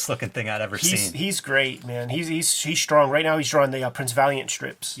coolest looking thing I'd ever seen. He's great, man. He's strong. Right now, he's drawing the Prince Valiant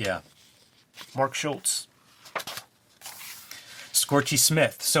strips. Yeah. Mark Schultz. Scorchy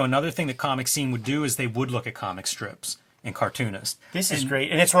Smith. So another thing that Comic Scene would do is they would look at comic strips and cartoonists. This is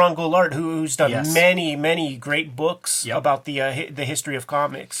great. And it's Ron Goulart, who's done Yes. many, many great books Yep. about the history of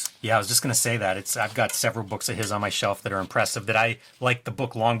comics. Yeah, I was just going to say that. I've got several books of his on my shelf that are impressive that I liked the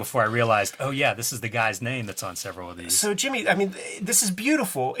book long before I realized, oh, yeah, this is the guy's name that's on several of these. So, Jimmy, I mean, this is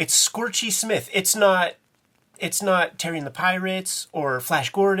beautiful. It's Scorchy Smith. It's not Terry and the Pirates or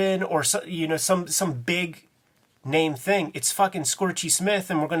Flash Gordon or some big name thing. It's fucking Scorchy Smith,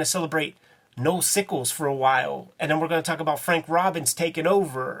 and we're going to celebrate Noel Sickles for a while, and then we're going to talk about Frank Robbins taking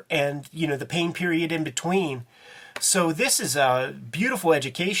over and the pain period in between. So this is a beautiful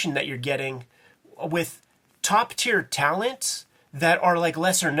education that you're getting with top tier talents that are like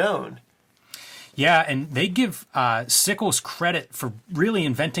lesser known. Yeah, and they give Sickles credit for really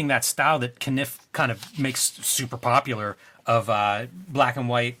inventing that style that Kniff kind of makes super popular of black and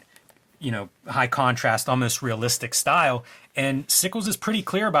white, high contrast, almost realistic style. And Sickles is pretty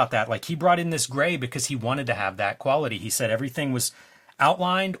clear about that. Like, he brought in this gray because he wanted to have that quality. He said everything was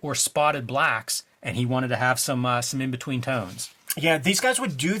outlined or spotted blacks, and he wanted to have some in-between tones. Yeah, these guys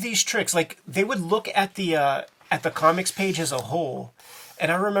would do these tricks. Like, they would look at the comics page as a whole. And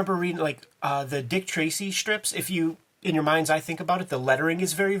I remember reading, like, the Dick Tracy strips. If you, in your mind's eye, think about it, the lettering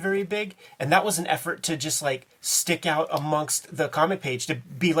is very, very big. And that was an effort to just, like, stick out amongst the comic page to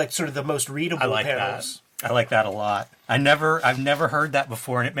be, like, sort of the most readable I like panels. that. I like that a lot. I've never heard that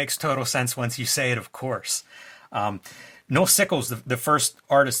before, and it makes total sense once you say it, of course. Noel Sickles, the first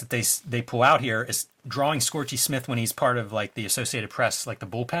artist that they pull out here, is drawing Scorchy Smith when he's part of like the Associated Press, like the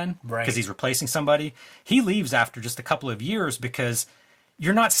bullpen, right? Because he's replacing somebody. He leaves after just a couple of years because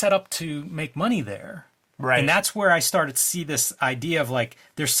you're not set up to make money there. Right. And that's where I started to see this idea of like,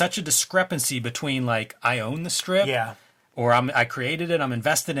 there's such a discrepancy between like, I own the strip. Yeah. Or I created it, I'm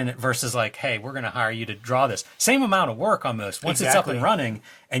invested in it, versus like, hey, we're going to hire you to draw this. Same amount of work almost, once it's up and running,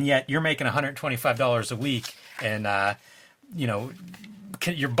 and yet you're making $125 a week. And,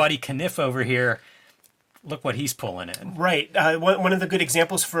 your buddy Kniff over here, look what he's pulling in. Right. One of the good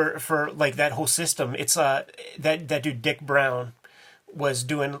examples for like that whole system, it's that dude Dick Brown was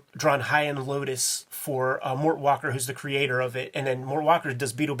drawn High and Lotus for Mort Walker, who's the creator of it. And then Mort Walker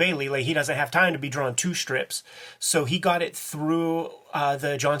does Beetle Bailey. Like, he doesn't have time to be drawing two strips. So he got it through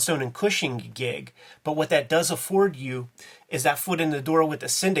the John Stone and Cushing gig. But what that does afford you is that foot in the door with the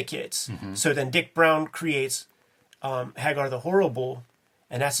syndicates. Mm-hmm. So then Dick Brown creates Hagar the Horrible,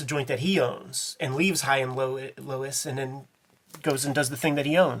 and that's the joint that he owns, and leaves High and Lois, and then goes and does the thing that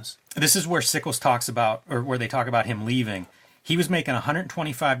he owns. This is where Sickles talks about, or where they talk about him leaving. He was making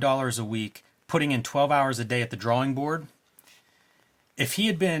 $125 a week, putting in 12 hours a day at the drawing board. If he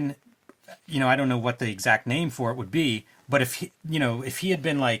had been, I don't know what the exact name for it would be, but if he had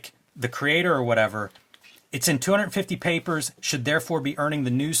been like the creator or whatever, it's in 250 papers, should therefore be earning the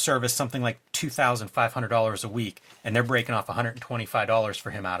news service something like $2,500 a week, and they're breaking off $125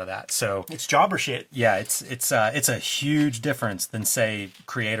 for him out of that. So it's jobber shit. Yeah, it's a huge difference than, say,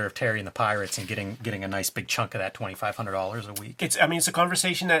 creator of Terry and the Pirates and getting a nice big chunk of that $2,500 a week. It's a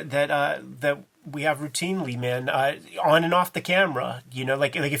conversation that we have routinely, man, on and off the camera.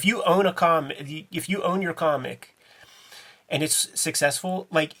 Like if you own if you own your comic, and it's successful,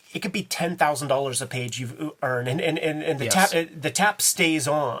 like, it could be $10,000 a page you've earned, and the tap stays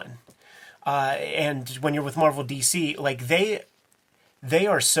on. And when you're with Marvel DC, like, they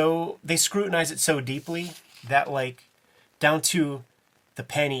scrutinize it so deeply that, like, down to the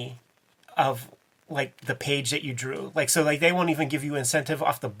penny of, like, the page that you drew. Like, so, like, they won't even give you incentive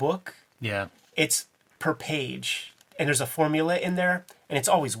off the book. Yeah. It's per page, and there's a formula in there, and it's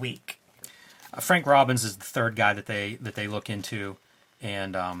always weak. Frank Robbins is the third guy that they look into,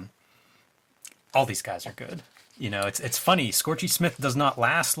 and all these guys are good. It's funny. Scorchy Smith does not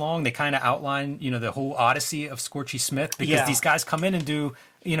last long. They kind of outline, the whole odyssey of Scorchy Smith, because these guys come in and do,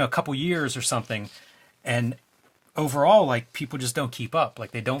 a couple years or something, and overall, like, people just don't keep up.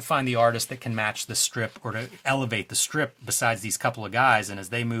 Like, they don't find the artist that can match the strip or to elevate the strip besides these couple of guys. And as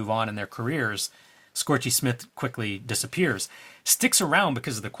they move on in their careers, Scorchy Smith quickly disappears. Sticks around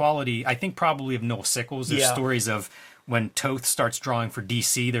because of the quality, I think, probably of Noel Sickles. There's stories of when Toth starts drawing for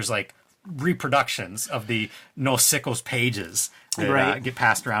DC, there's like reproductions of the Noel Sickles pages that get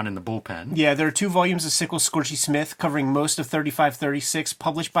passed around in the bullpen. Yeah, there are 2 volumes of Sickles' Scorchy Smith covering most of 35-36,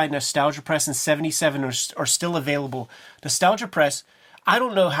 published by Nostalgia Press in 77, are still available. Nostalgia Press, I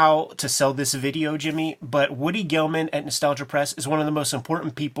don't know how to sell this video, Jimmy, but Woody Gelman at Nostalgia Press is one of the most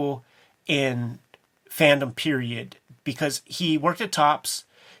important people in fandom, period, because he worked at Topps.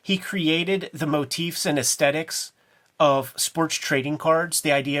 He created the motifs and aesthetics of sports trading cards,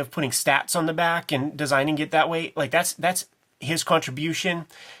 the idea of putting stats on the back and designing it that way. Like, that's his contribution.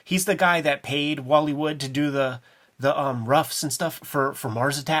 He's the guy that paid Wally Wood to do the roughs and stuff for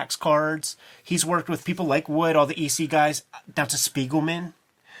Mars Attacks cards. He's worked with people like Wood, all the EC guys, down to Spiegelman.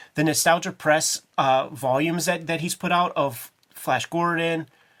 The Nostalgia Press volumes that he's put out of Flash Gordon,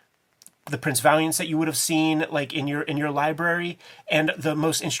 the Prince Valiants that you would have seen like in your library, and the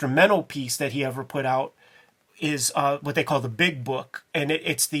most instrumental piece that he ever put out is what they call the Big Book, and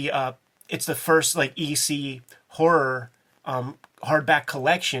it's the first like EC horror hardback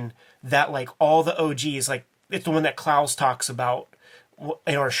collection that like all the OGs, like it's the one that Klaus talks about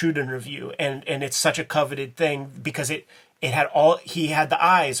in our Shuden review, and it's such a coveted thing because it had he had the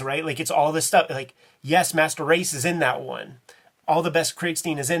eyes, right? Like, it's all this stuff. Like, yes, Master Race is in that one. All the Best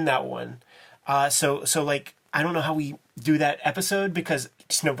Kriegstein is in that one. So like, I don't know how we do that episode because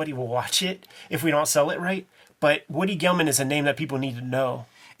just nobody will watch it if we don't sell it right. But Woody Gelman is a name that people need to know.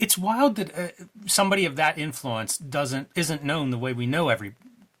 It's wild that somebody of that influence isn't known the way we know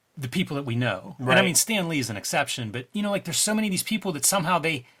the people that we know. Right. And I mean, Stan Lee is an exception, but like, there's so many of these people that somehow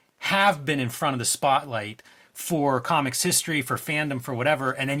they have been in front of the spotlight for comics history, for fandom, for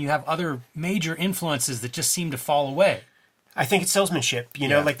whatever, and then you have other major influences that just seem to fall away. I think it's salesmanship,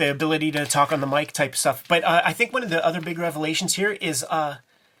 like the ability to talk on the mic type stuff. But I think one of the other big revelations here is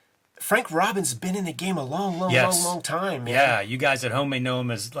Frank Robbins has been in the game a long time. Man. Yeah, you guys at home may know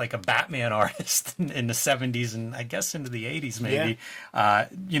him as like a Batman artist in the 70s and I guess into the 80s maybe. Yeah.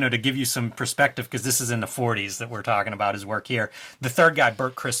 To give you some perspective, because this is in the 40s that we're talking about his work here. The third guy,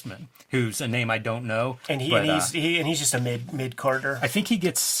 Bert Christman, who's a name I don't know. And he's just a mid-carder. I think he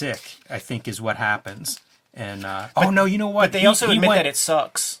gets sick, I think is what happens. And you know what? But they also admit that it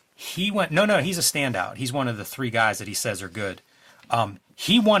sucks. He's a standout. He's one of the 3 guys that he says are good.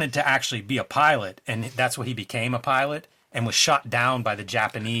 He wanted to actually be a pilot, and that's what he became, a pilot, and was shot down by the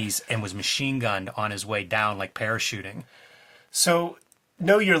Japanese and was machine gunned on his way down, like parachuting. So,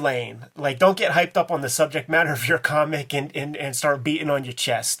 know your lane. Like, don't get hyped up on the subject matter of your comic and start beating on your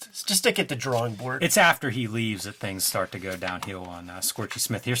chest. Just stick at the drawing board. It's after he leaves that things start to go downhill on Scorchy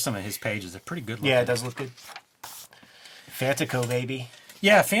Smith. Here's some of his pages. They're pretty good looking. Yeah, it does look good. Fantico, baby.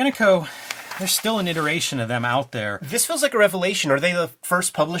 Yeah, Fantico. There's still an iteration of them out there. This feels like a revelation. Are they the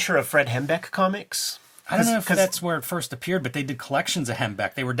first publisher of Fred Hembeck comics? I don't know if that's where it first appeared, but they did collections of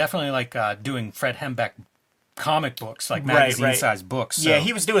Hembeck. They were definitely like doing Fred Hembeck comic books, like magazine-sized books. So. Yeah,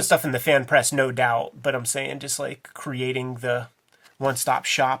 he was doing stuff in the fan press, no doubt. But I'm saying just like creating the one-stop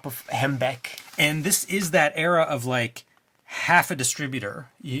shop of Hembeck. And this is that era of like half a distributor.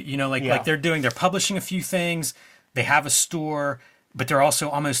 Like they're publishing a few things. They have a store. But they're also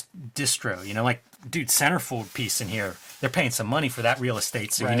almost distro, like, dude, Centerfold piece in here. They're paying some money for that real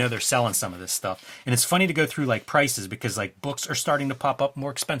estate, so they're selling some of this stuff. And it's funny to go through, like, prices because, like, books are starting to pop up more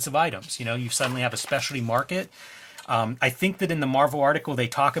expensive items. You suddenly have a specialty market. I think that in the Marvel article, they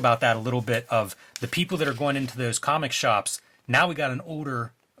talk about that a little bit of the people that are going into those comic shops. Now we got a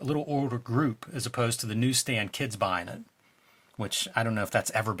little older group as opposed to the newsstand kids buying it, which I don't know if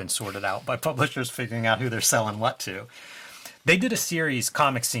that's ever been sorted out by publishers figuring out who they're selling what to. They did a series,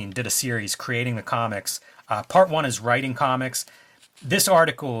 Comic Scene did a series creating the comics. Part 1 is writing comics. This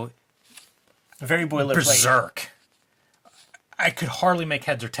article, very boilerplate. Berserk. I could hardly make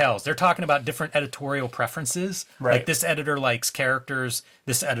heads or tails. They're talking about different editorial preferences. Right. Like this editor likes characters.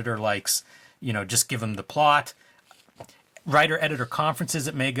 This editor likes, just give them the plot. writer-editor conferences,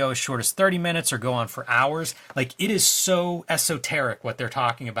 it may go as short as 30 minutes or go on for hours. Like, it is so esoteric what they're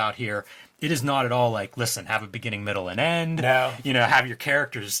talking about here. It is not at all like, listen, have a beginning, middle, and end. No. You know, have your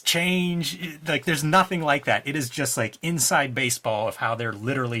characters change. Like, there's nothing like that. It is just like inside baseball of how they're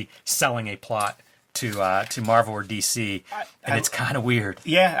literally selling a plot to Marvel or DC, and it's kind of weird.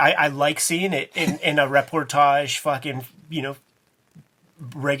 Yeah, I like seeing it in a reportage, fucking, you know,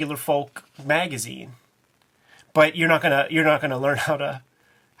 regular folk magazine. But you're not gonna learn how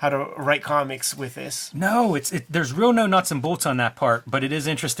to write comics with this. No, there's real no nuts and bolts on that part, but it is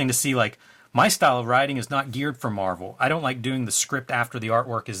interesting to see, like, my style of writing is not geared for Marvel. I don't like doing the script after the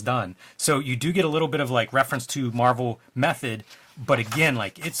artwork is done. So you do get a little bit of like reference to Marvel method, but again,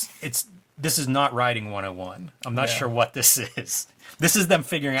 like this is not writing 101. I'm not sure what this is. This is them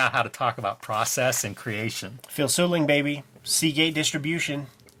figuring out how to talk about process and creation. Phil Suling, baby. Seagate Distribution.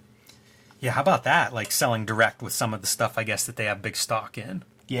 Yeah, how about that? Like selling direct with some of the stuff, I guess, that they have big stock in.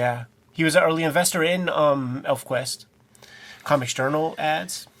 Yeah. He was an early investor in ElfQuest. Comics Journal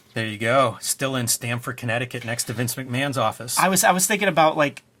ads. There you go. Still in Stamford, Connecticut, next to Vince McMahon's office. I was thinking about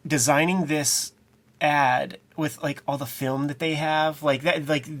like designing this ad with like all the film that they have. Like that,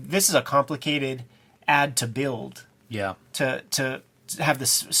 like this is a complicated ad to build. Yeah. To have the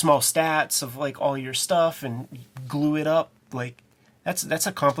small stats of like all your stuff and glue it up. Like that's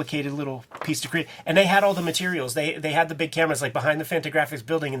a complicated little piece to create. And they had all the materials. They had the big cameras like behind the Fantagraphics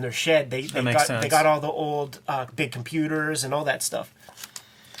building in their shed. They got all the old big computers and all that stuff.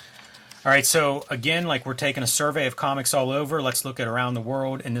 All right, so again, like we're taking a survey of comics all over. Let's look at around the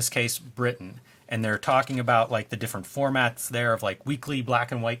world, in this case, Britain. And they're talking about like the different formats there of like weekly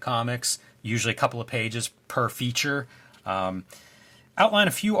black and white comics, usually a couple of pages per feature. Outline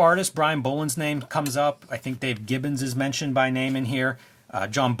a few artists. Brian Boland's name comes up. I think Dave Gibbons is mentioned by name in here.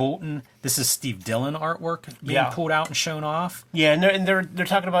 John Bolton. This is Steve Dillon artwork being pulled out and shown off. Yeah, and they're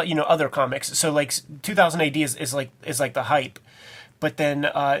talking about, you know, other comics. So like 2000 AD is like the hype. But then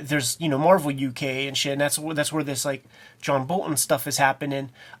there's, you know, Marvel UK and shit, and that's where this like John Bolton stuff is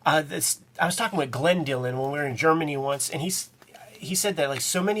happening. I was talking with Glenn Dillon when we were in Germany once, and he said that like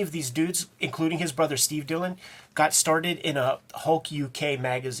so many of these dudes, including his brother Steve Dillon, got started in a Hulk UK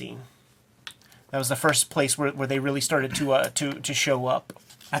magazine. That was the first place where they really started to show up.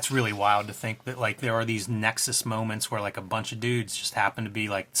 That's really wild to think that like there are these nexus moments where like a bunch of dudes just happen to be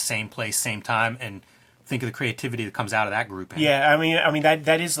like same place, same time, and think of the creativity that comes out of that group. Yeah, I mean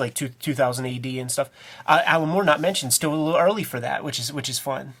that is like 2000 AD and stuff. Alan Moore not mentioned, still a little early for that, which is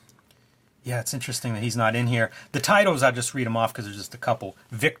fun. Yeah, it's interesting that he's not in here. The titles, I'll just read them off because there's just a couple.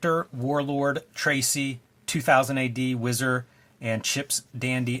 Victor, Warlord, Tracy, 2000 AD, Whizzer, and Chips,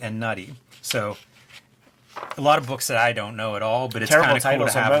 Dandy, and Nutty. So a lot of books that I don't know at all, but it's kind of cool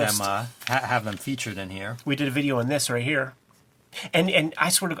to have them featured in here. We did a video on this right here. And I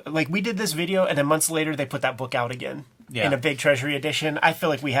sort of, like, we did this video, and then months later, they put that book out again in a big Treasury edition. I feel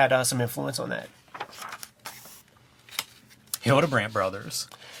like we had some influence on that. Hildebrandt Brothers.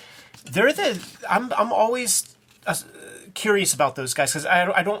 I'm always curious about those guys, because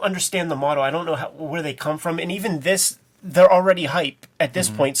I don't understand the model. I don't know where they come from. And even this, they're already hype at this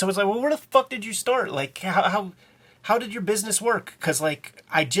point. So it's like, well, where the fuck did you start? Like, how did your business work? Because, like,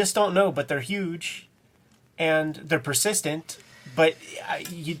 I just don't know, but they're huge, and they're persistent. But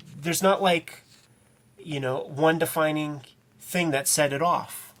there's not like, you know, one defining thing that set it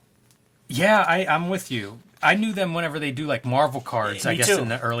off. Yeah, I'm with you. I knew them whenever they do like Marvel cards. I guess in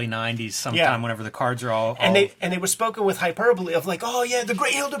the early '90s, sometime whenever the cards are all and they were spoken with hyperbole of like, oh yeah, the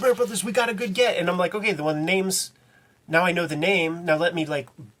Great Hildebrandt Brothers, we got a good get. And I'm like, okay, the names. Now I know the name. Now let me like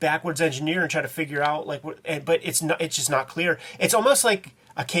backwards engineer and try to figure out like what. But it's just not clear. It's almost like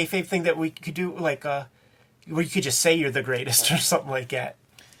a kayfabe thing that we could do, like where you could just say you're the greatest or something like that.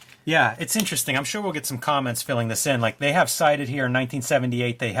 Yeah, it's interesting. I'm sure we'll get some comments filling this in. Like, they have cited here in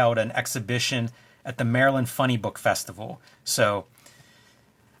 1978, they held an exhibition at the Maryland Funny Book Festival. So,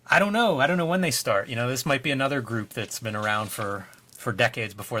 I don't know. I don't know when they start. You know, this might be another group that's been around for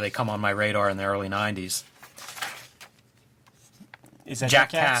decades before they come on my radar in the early 90s. Is that Jack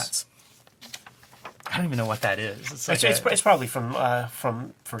Katz? I don't even know what that is. It's probably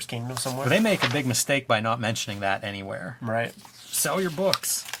from First Kingdom somewhere. But they make a big mistake by not mentioning that anywhere. Right. Sell your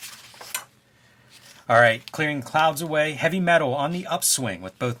books. All right, clearing clouds away. Heavy metal on the upswing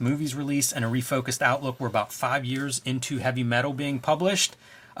with both movies release and a refocused outlook. We're about 5 years into heavy metal being published.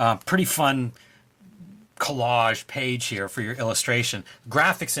 Pretty fun collage page here for your illustration.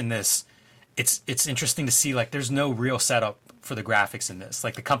 Graphics in this, it's interesting to see, like, there's no real setup for the graphics in this.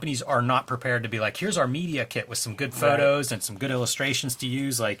 Like, the companies are not prepared to be like, here's our media kit with some good photos and some good illustrations to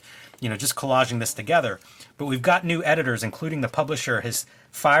use, like, you know, just collaging this together. But we've got new editors, including the publisher has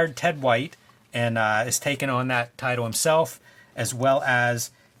fired Ted White and is taking on that title himself, as well as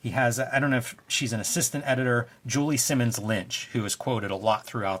he has, I don't know if she's an assistant editor, Julie Simmons Lynch, who is quoted a lot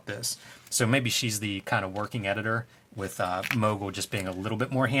throughout this. So maybe she's the kind of working editor, with Mogul just being a little bit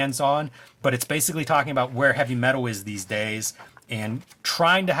more hands-on. But it's basically talking about where heavy metal is these days and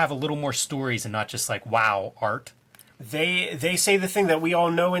trying to have a little more stories and not just like, wow, art. They say the thing that we all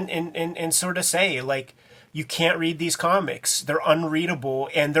know and sort of say, like, you can't read these comics. They're unreadable,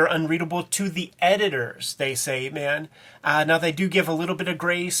 and they're unreadable to the editors, they say, man. Now, they do give a little bit of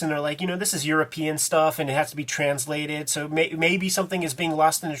grace, and they're like, you know, this is European stuff, and it has to be translated, so maybe something is being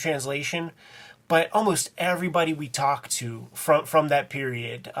lost in the translation. But almost everybody we talk to from that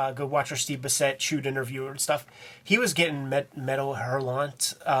period, go watch our Steve Bissett shoot interview and stuff, he was getting Metal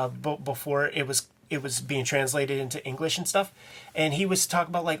Hurlant before it was being translated into English and stuff. And he was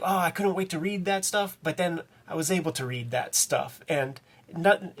talking about like, oh, I couldn't wait to read that stuff. But then I was able to read that stuff. And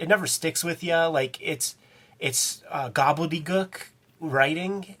it never sticks with you. Like, it's gobbledygook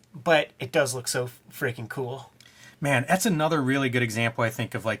writing, but it does look so freaking cool. Man, that's another really good example, I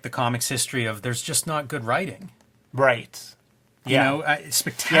think, of like the comics history of there's just not good writing. Right. You know,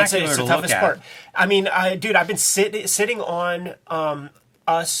 spectacular it's to the look toughest at. part. I mean, dude, I've been sitting on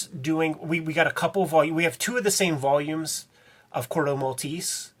us doing. We got a couple volumes. We have two of the same volumes of Corto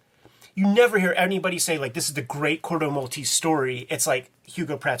Maltese. You never hear anybody say like, "This is the great Corto Maltese story." It's like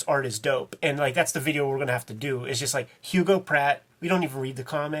Hugo Pratt's art is dope, and like that's the video we're gonna have to do. It's just like Hugo Pratt. We don't even read the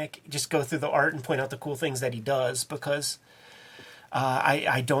comic. Just go through the art and point out the cool things that he does, because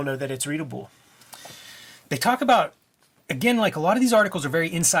I don't know that it's readable. They talk about, again, like a lot of these articles are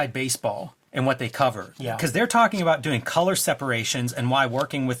very inside baseball in what they cover. Yeah. Because they're talking about doing color separations and why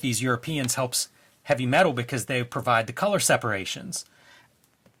working with these Europeans helps heavy metal, because they provide the color separations.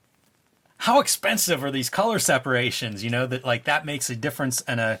 How expensive are these color separations? You know, that like that makes a difference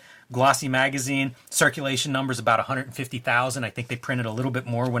in a glossy magazine. Circulation numbers about 150,000. I think they printed a little bit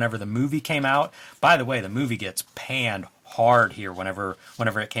more whenever the movie came out. By the way, the movie gets panned hard here whenever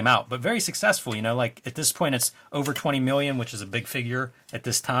it came out, but very successful. You know, like at this point it's over 20 million, which is a big figure at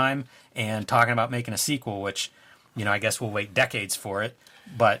this time, and talking about making a sequel, which, you know, I guess we'll wait decades for it.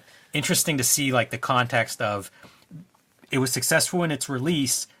 But interesting to see like the context of it was successful in its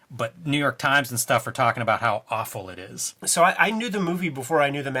release, but New York Times and stuff are talking about how awful it is. So I knew the movie before I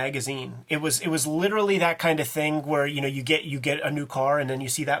knew the magazine. It was literally that kind of thing where, you know, you get a new car and then you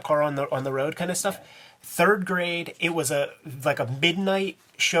see that car on the road kind of stuff. Third grade, it was a midnight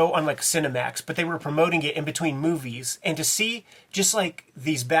show on like Cinemax, but they were promoting it in between movies. And to see just like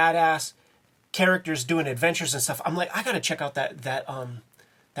these badass characters doing adventures and stuff, I'm like, I gotta check out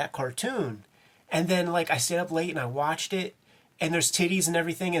that cartoon. And then like I stayed up late and I watched it. And there's titties and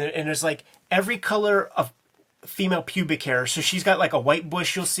everything, and there's like every color of female pubic hair. So she's got like a white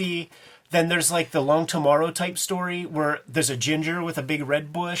bush you'll see. Then there's like the Long Tomorrow type story where there's a ginger with a big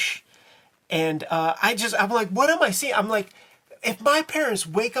red bush. And I'm like, what am I seeing? I'm like, if my parents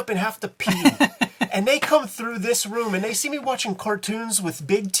wake up and have to pee and they come through this room and they see me watching cartoons with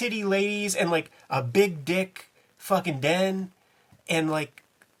big titty ladies and like a big dick fucking den and like,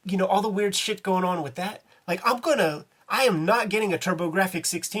 you know, all the weird shit going on with that, like I am not getting a TurboGrafx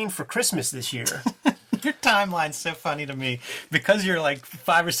 16 for Christmas this year. Your timeline's so funny to me because you're like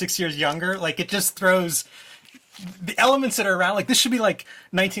 5 or 6 years younger. Like it just throws the elements that are around. Like this should be like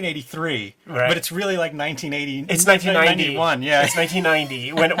 1983, right? But it's really like 1980. It's 1991. Yeah, it's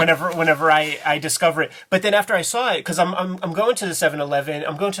 1990. Whenever I discover it, but then after I saw it, because I'm going to the 7-Eleven,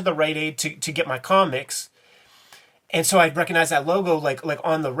 I'm going to the Rite Aid to get my comics. And so I recognize that logo like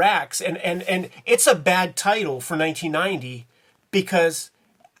on the racks, and it's a bad title for 1990 because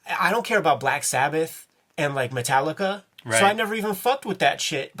I don't care about Black Sabbath and like Metallica, right. So I never even fucked with that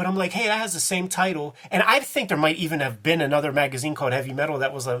shit. But I'm like, hey, that has the same title, and I think there might even have been another magazine called Heavy Metal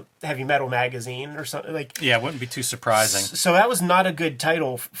that was a heavy metal magazine or something like. Yeah, it wouldn't be too surprising. So that was not a good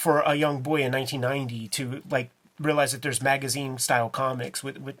title for a young boy in 1990 to like realize that there's magazine style comics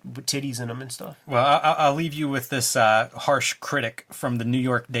with titties in them and stuff. Well, I'll leave you with this harsh critic from the New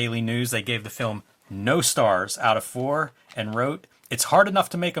York Daily News. They gave the film no stars out of 4 and wrote, "It's hard enough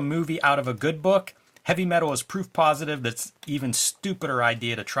to make a movie out of a good book. Heavy Metal is proof positive that's even stupider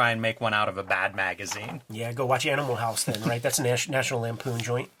idea to try and make one out of a bad magazine." Yeah, go watch Animal House then, right? That's a National Lampoon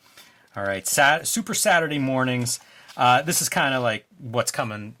joint. All right, Super Saturday mornings. This is kind of like what's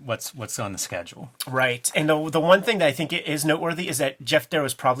coming, what's on the schedule. Right. And the one thing that I think is noteworthy is that Jeff Darrow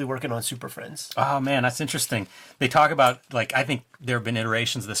is probably working on Super Friends. Oh man, that's interesting. They talk about, like, I think there have been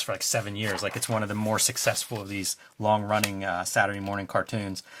iterations of this for like 7 years. Like, it's one of the more successful of these long-running Saturday morning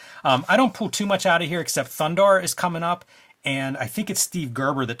cartoons. I don't pull too much out of here, except Thundar is coming up. And I think it's Steve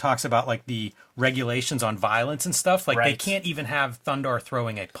Gerber that talks about like the regulations on violence and stuff. Like they can't even have Thundar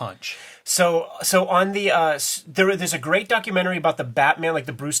throwing a punch. So on the there's a great documentary about the Batman, like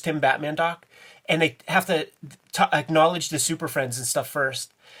the Bruce Timm Batman doc, and they have to acknowledge the Super Friends and stuff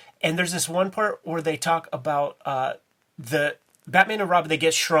first. And there's this one part where they talk about the Batman and Robin. They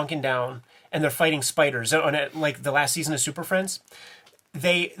get shrunken down and they're fighting spiders on it, like the last season of Super Friends.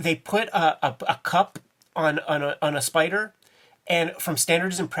 They put a cup on a spider, and from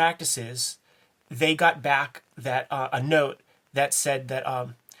Standards and Practices, they got back that a note that said that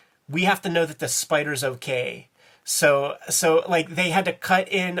we have to know that the spider's okay. So like they had to cut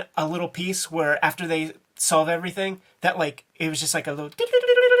in a little piece where after they solve everything, that like it was just like a little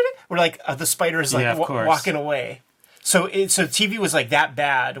where like the spider is like walking away. So TV was like that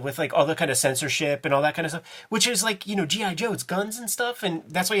bad with like all the kind of censorship and all that kind of stuff, which is like, you know, G.I. Joe, it's guns and stuff, and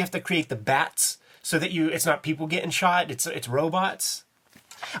that's why you have to create the bats. So that it's not people getting shot, it's robots.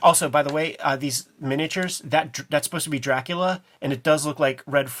 Also, by the way, these miniatures, that's supposed to be Dracula, and it does look like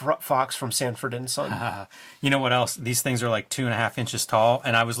Red Fox from Sanford and Son. You know what else? These things are like 2.5 inches tall,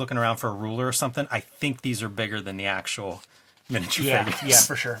 and I was looking around for a ruler or something. I think these are bigger than the actual miniature figures. Yeah,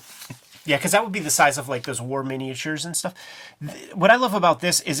 for sure. Yeah, because that would be the size of like those war miniatures and stuff. What I love about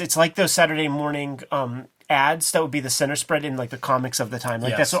this is it's like those Saturday morning ads that would be the center spread in like the comics of the time.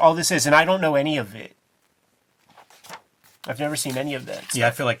 Like that's what all this is, and I don't know any of it. I've never seen any of that stuff. Yeah,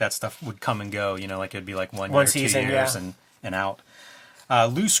 I feel like that stuff would come and go, you know, like it'd be like 1 year, season, 2 years, and out.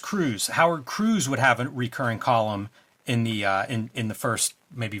 Loose Cruz. Howard Cruz would have a recurring column in the in the first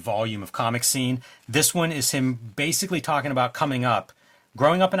maybe volume of Comic Scene. This one is him basically talking about coming up.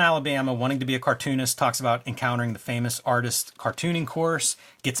 Growing up in Alabama, wanting to be a cartoonist, talks about encountering the famous artist cartooning course,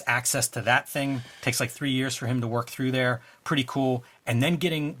 gets access to that thing, takes like 3 years for him to work through there. Pretty cool. And then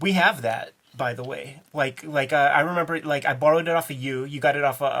getting... We have that, by the way. Like I remember, like, I borrowed it off of you. You got it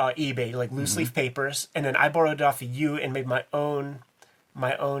off of eBay, like loose leaf papers. And then I borrowed it off of you and made my own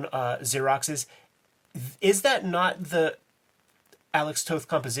Xeroxes. Is that not the Alex Toth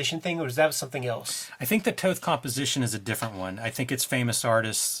composition thing, or is that something else? I think the Toth composition is a different one. I think it's famous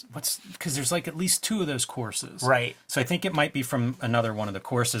artists. Because there's like at least 2 of those courses, right? So I think it might be from another one of the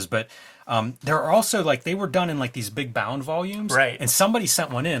courses. But there are also like they were done in like these big bound volumes, right? And somebody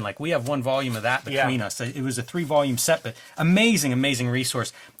sent one in. Like we have 1 volume of that between us. It was a 3-volume set, but amazing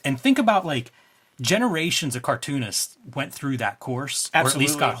resource. And think about like generations of cartoonists went through that course, or at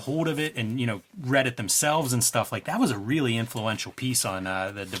least got hold of it and, you know, read it themselves and stuff. Like that was a really influential piece on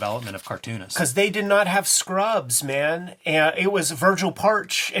the development of cartoonists. Because they did not have scrubs, man. And it was Virgil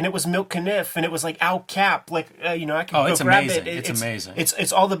Parch, and it was Milt Caniff, and it was like Al Cap. Like you know, I can go grab amazing. it. It's amazing.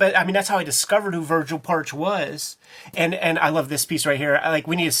 It's all the best. I mean, that's how I discovered who Virgil Parch was. And I love this piece right here.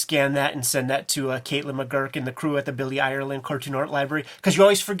 We need to scan that and send that to Caitlin McGurk and the crew at the Billy Ireland Cartoon Art Library, because you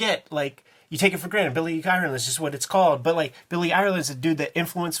always forget, like. You take it for granted. Billy Ireland is just what it's called. But, like, Billy Ireland's a dude that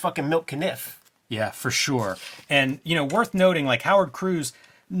influenced fucking Milt Caniff. Yeah, for sure. And, you know, worth noting, like, Howard Cruz,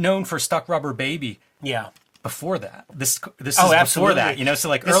 known for Stuck Rubber Baby. Yeah. Before that. This is before that, you know? So,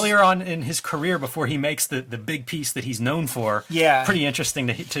 like, earlier on in his career, before he makes the big piece that he's known for. Yeah. Pretty interesting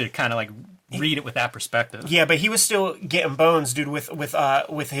to kind of, like, read it with that perspective. Yeah, but he was still getting bones, dude, with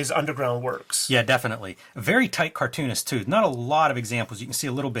his underground works. Yeah, definitely. A very tight cartoonist too. Not a lot of examples. You can see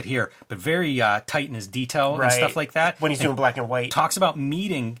a little bit here, but very tight in his detail and stuff like that. When he's doing black and white. Talks about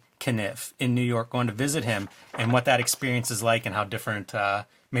meeting Caniff in New York, going to visit him, and what that experience is like, and how different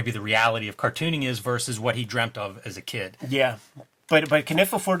maybe the reality of cartooning is versus what he dreamt of as a kid. Yeah. But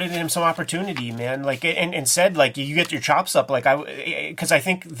Caniff afforded him some opportunity, man. Like and said, like, you get your chops up. Like because I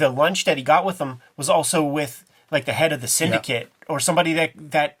think the lunch that he got with him was also with like the head of the syndicate or somebody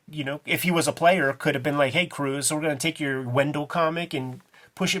that you know, if he was a player, could have been like, hey, Cruz, we're gonna take your Wendell comic and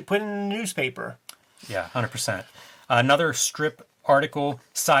put it in the newspaper. Yeah, 100%. Another strip article.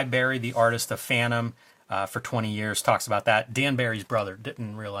 Cy Berry, the artist of Phantom. For 20 years, talks about that. Dan Barry's brother,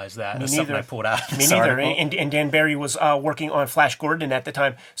 didn't realize that. That's something I pulled out. Me neither. And Dan Barry was working on Flash Gordon at the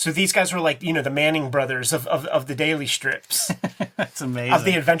time. So these guys were like, you know, the Manning brothers of the daily strips. That's amazing. Of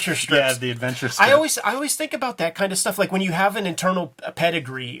the adventure strips. Yeah, the adventure strips. I always think about that kind of stuff. Like when you have an internal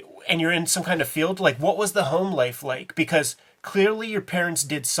pedigree and you're in some kind of field, like what was the home life like? Because clearly your parents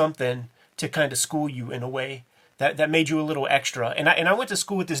did something to kind of school you in a way that made you a little extra. And I went to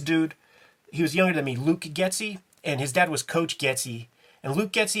school with this dude. He was younger than me, Luke Getzy, and his dad was Coach Getsy. And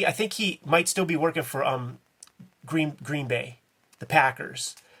Luke Getsy, I think he might still be working for Green Bay, the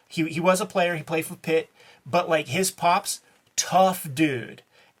Packers. He was a player. He played for Pitt, but like his pops, tough dude.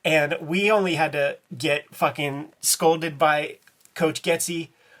 And we only had to get fucking scolded by Coach Getsy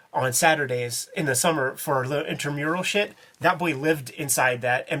on Saturdays in the summer for the intramural shit. That boy lived inside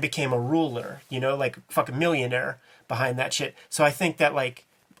that and became a ruler, you know, like fucking millionaire behind that shit. So I think that like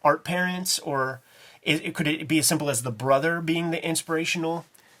art parents, or could it be as simple as the brother being the inspirational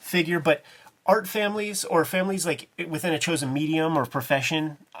figure, but art families or families like within a chosen medium or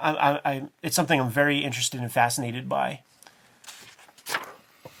profession, it's something I'm very interested and fascinated by.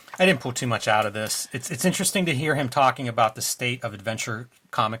 I didn't pull too much out of this. It's interesting to hear him talking about the state of adventure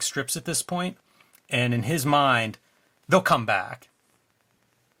comic strips at this point, and in his mind, they'll come back.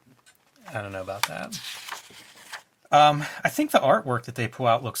 I don't know about that. I think the artwork that they pull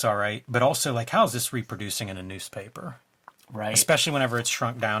out looks all right, but also like, how is this reproducing in a newspaper? Right. Especially whenever it's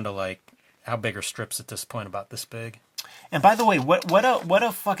shrunk down to like, how big are strips at this point? About this big. And by the way, what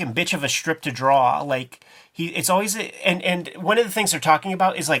a fucking bitch of a strip to draw. Like it's always and one of the things they're talking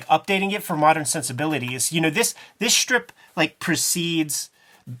about is like updating it for modern sensibilities. You know, this strip like precedes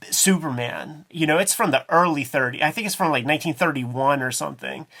Superman. You know, it's from the early 30s. I think it's from like 1931 or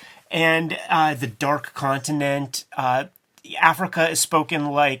something. And the Dark Continent, Africa is spoken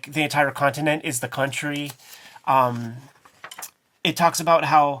like the entire continent is the country. It talks about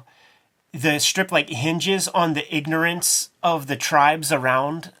how the strip like hinges on the ignorance of the tribes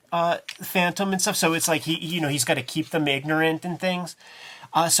around Phantom and stuff. So it's like he's got to keep them ignorant and things.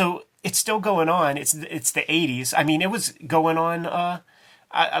 So it's still going on. It's the 80s. I mean, it was going on.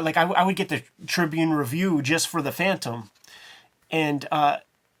 I would get the Tribune Review just for the Phantom, and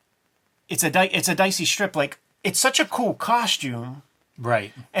it's a dicey strip. Like, it's such a cool costume.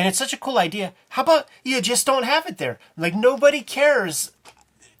 Right. And it's such a cool idea. How about you just don't have it there? Like, nobody cares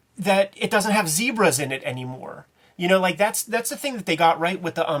that it doesn't have zebras in it anymore. You know, like that's the thing that they got right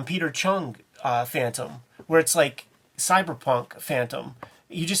with the Peter Chung Phantom, where it's like cyberpunk Phantom.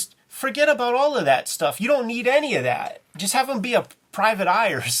 You just forget about all of that stuff. You don't need any of that. Just have him be a private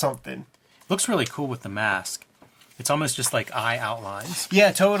eye or something. Looks really cool with the mask. It's almost just like eye outlines.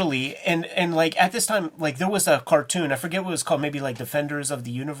 Yeah, totally. And like at this time, like there was a cartoon, I forget what it was called, maybe like Defenders of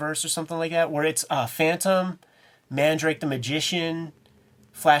the Universe or something like that, where it's Phantom, Mandrake the Magician,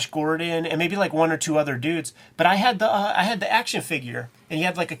 Flash Gordon, and maybe like one or two other dudes. But I had the action figure, and he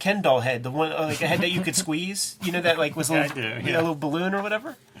had like a Ken doll head, the one like a head that you could squeeze. You know, that like was a little balloon or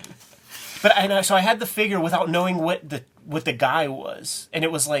whatever. But so I had the figure without knowing what the guy was, and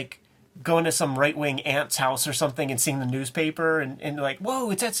it was like going to some right wing aunt's house or something and seeing the newspaper and like, whoa,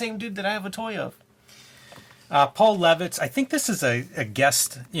 it's that same dude that I have a toy of. Paul Levitz, I think this is a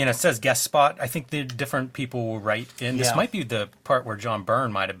guest, it says guest spot. I think the different people will write in. This might be the part where John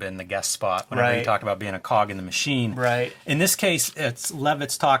Byrne might have been the guest spot whenever he talked about being a cog in the machine. Right. In this case, it's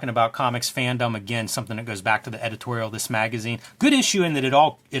Levitz talking about comics fandom, again, something that goes back to the editorial of this magazine. Good issue in that it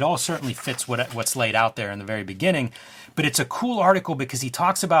all certainly fits what's laid out there in the very beginning, but it's a cool article because he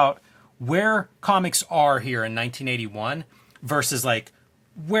talks about where comics are here in 1981 versus like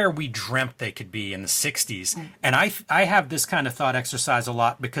where we dreamt they could be in the 60s. And I have this kind of thought exercise a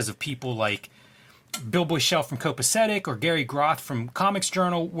lot because of people like Bill Boychelle from Copacetic or Gary Groth from Comics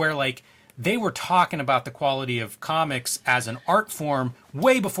Journal, where like they were talking about the quality of comics as an art form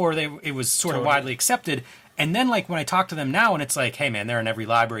way before it was sort of widely accepted. And then like when I talk to them now and it's like, hey man, they're in every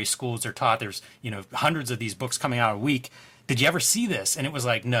library, schools, they're taught, there's hundreds of these books coming out a week. Did you ever see this? And it was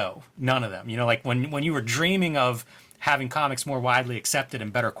like, no, none of them. Like when you were dreaming of having comics more widely accepted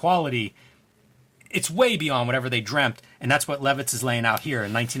and better quality, it's way beyond whatever they dreamt. And that's what Levitz is laying out here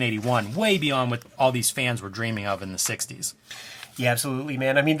in 1981, way beyond what all these fans were dreaming of in the 60s. Yeah, absolutely,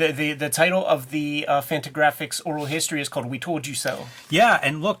 man. I mean, the title of the Fantagraphics oral history is called We Told You So. Yeah,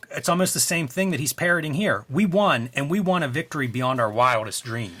 and look, it's almost the same thing that he's parroting here. We won, and we won a victory beyond our wildest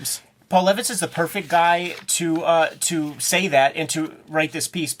dreams. Paul Levitz is the perfect guy to say that and to write this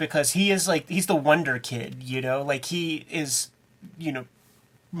piece because he's the wonder kid, like he is,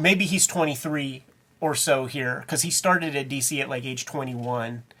 maybe he's 23 or so here because he started at DC at like age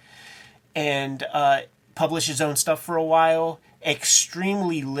 21 and published his own stuff for a while.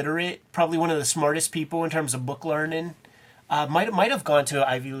 Extremely literate, probably one of the smartest people in terms of book learning. Might have gone to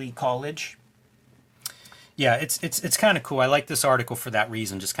Ivy League college. Yeah, it's kind of cool. I like this article for that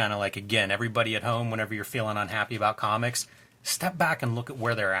reason. Just kind of like, again, everybody at home, whenever you're feeling unhappy about comics, step back and look at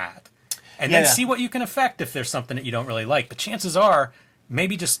where they're at. And then see what you can affect if there's something that you don't really like. But chances are,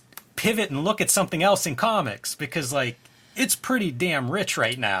 maybe just pivot and look at something else in comics because, like, it's pretty damn rich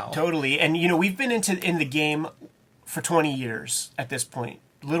right now. Totally. And, we've been in the game for 20 years at this point.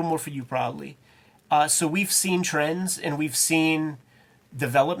 A little more for you probably. So we've seen trends and we've seen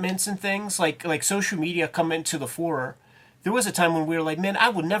developments and things like social media come into the fore. There was a time when we were like, man, I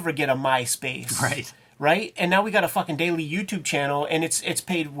would never get a MySpace. Right? And now we got a fucking daily YouTube channel, and it's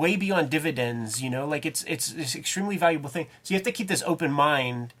paid way beyond dividends, you know? Like, it's extremely valuable thing. So you have to keep this open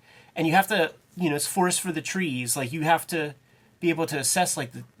mind, and you have to, you know, it's forest for the trees. Like, you have to be able to assess,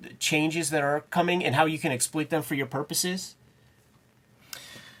 like, the changes that are coming and how you can exploit them for your purposes.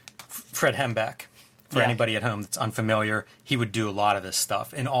 Fred Hembeck, for anybody at home that's unfamiliar, he would do a lot of this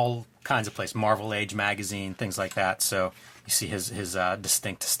stuff in all kinds of places. Marvel Age magazine, things like that. So you see his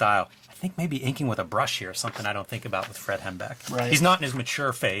distinct style. I think maybe inking with a brush here, something I don't think about with Fred Hembeck. Right. He's not in his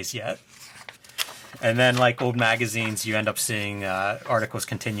mature phase yet. And then, like old magazines, you end up seeing articles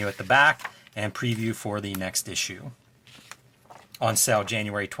continue at the back and preview for the next issue. On sale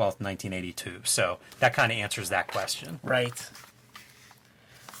January 12th, 1982. So that kind of answers that question. Right.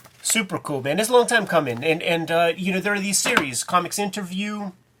 Super cool, man. It's a long time coming. And you know, there are these series, Comics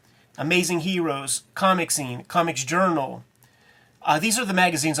Interview, Amazing Heroes, Comic Scene, Comics Journal. These are the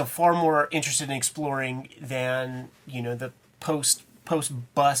magazines I'm far more interested in exploring than, you know, the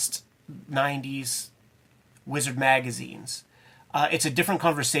post-bust 90s Wizard magazines. It's a different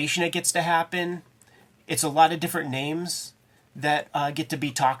conversation that gets to happen. It's a lot of different names that get to be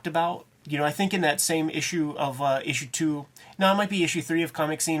talked about. You know, I think in that same issue of issue 2, no, it might be issue 3 of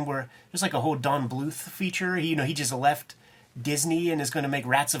Comic Scene, where there's like a whole Don Bluth feature. He just left Disney and is going to make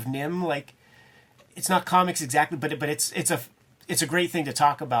Rats of Nim. Like, it's not comics exactly, but it's a great thing to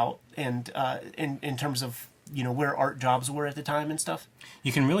talk about, and in terms of, you know, where art jobs were at the time and stuff.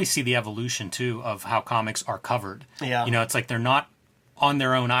 You can really see the evolution too of how comics are covered. Yeah. You know, it's like they're not on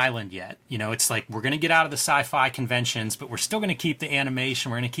their own island yet. You know, it's like we're going to get out of the sci-fi conventions, but we're still going to keep the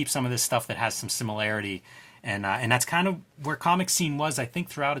animation. We're going to keep some of this stuff that has some similarity. And that's kind of where Comic Scene was, I think,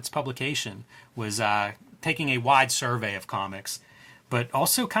 throughout its publication, was taking a wide survey of comics, but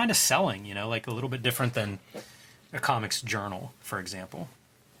also kind of selling, you know, like a little bit different than a comics journal, for example.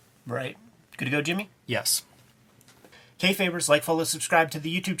 Right. Good to go, Jimmy? Yes. Kayfabers, like, follow, subscribe to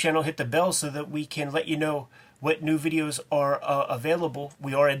the YouTube channel, hit the bell so that we can let you know what new videos are available.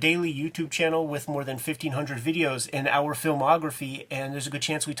 We are a daily YouTube channel with more than 1,500 videos in our filmography, and there's a good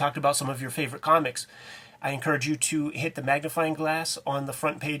chance we talked about some of your favorite comics. I encourage you to hit the magnifying glass on the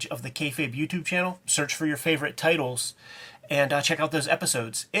front page of the Kayfabe YouTube channel, search for your favorite titles, and check out those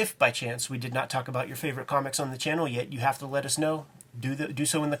episodes. If, by chance, we did not talk about your favorite comics on the channel yet, you have to let us know. Do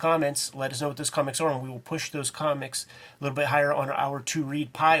so in the comments. Let us know what those comics are, and we will push those comics a little bit higher on our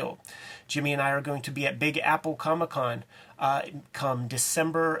to-read pile. Jimmy and I are going to be at Big Apple Comic-Con come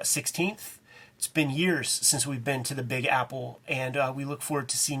December 16th. It's been years since we've been to the Big Apple, and we look forward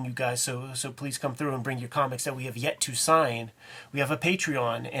to seeing you guys. So please come through and bring your comics that we have yet to sign. We have a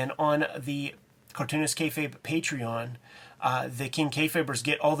Patreon, and on the Cartoonist Kayfabe Patreon, the King Kayfabers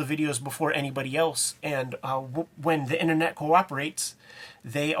get all the videos before anybody else, and when the internet cooperates,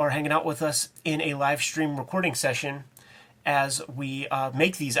 they are hanging out with us in a live stream recording session as we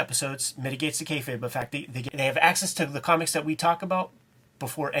make these episodes. Mitigates the kayfabe effect. They have access to the comics that we talk about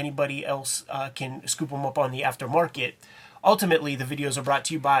before anybody else can scoop them up on the aftermarket. Ultimately, the videos are brought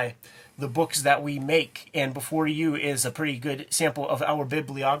to you by the books that we make, and before you is a pretty good sample of our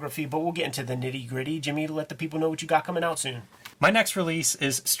bibliography, but we'll get into the nitty-gritty. Jimmy, let the people know what you got coming out soon. My next release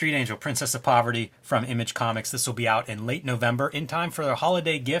is Street Angel, Princess of Poverty from Image Comics. This will be out in late November, in time for their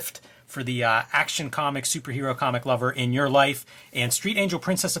holiday gift for the action comic, superhero comic lover in your life. And Street Angel,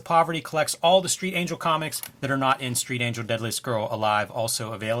 Princess of Poverty collects all the Street Angel comics that are not in Street Angel, Deadliest Girl Alive,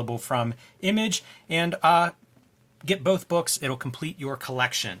 also available from Image. And get both books. It'll complete your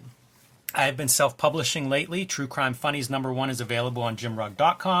collection. I've been self-publishing lately. True Crime Funnies #1 is available on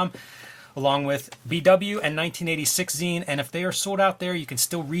jimrugg.com, along with BW and 1986 zine. And if they are sold out there, you can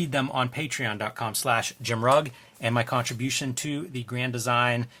still read them on patreon.com/jimrugg. And my contribution to the Grand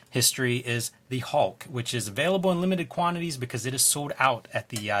Design history is the Hulk, which is available in limited quantities because it is sold out at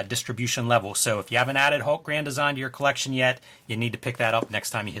the distribution level. So if you haven't added Hulk Grand Design to your collection yet, you need to pick that up next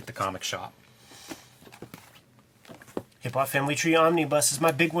time you hit the comic shop. Hip Hop Family Tree Omnibus is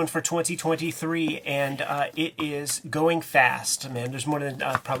my big one for 2023, and it is going fast, man. There's more than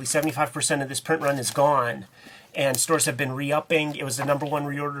probably 75% of this print run is gone, and stores have been re-upping. It was the #1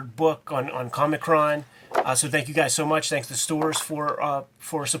 reordered book on Comicron, so thank you guys so much. Thanks to stores for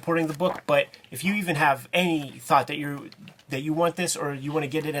supporting the book. But if you even have any thought that you want this or you want to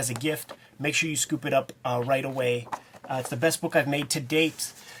get it as a gift, make sure you scoop it up right away. It's the best book I've made to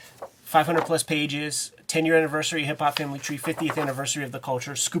date. 500 plus pages, 10-year anniversary, Hip Hop Family Tree, 50th anniversary of the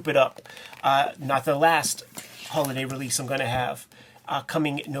culture. Scoop it up. Not the last holiday release I'm going to have.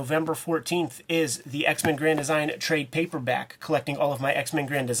 Coming November 14th is the X-Men Grand Design trade paperback, collecting all of my X-Men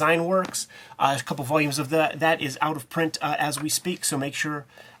Grand Design works. A couple volumes of that is out of print as we speak, so make sure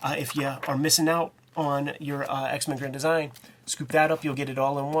if you are missing out on your X-Men Grand Design, scoop that up, you'll get it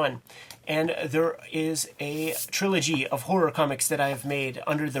all in one. And there is a trilogy of horror comics that I have made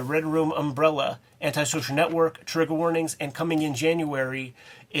under the Red Room umbrella, Antisocial Network, Trigger Warnings, and coming in January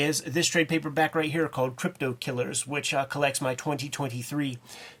is this trade paperback right here called Crypto Killers, which collects my 2023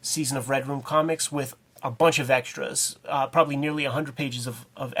 season of Red Room comics with a bunch of extras, probably nearly 100 pages of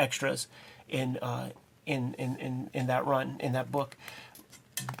extras in that run, in that book.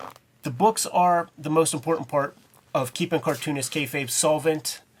 The books are the most important part of keeping Cartoonist Kayfabe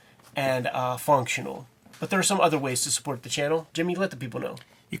solvent and functional. But there are some other ways to support the channel. Jimmy, let the people know.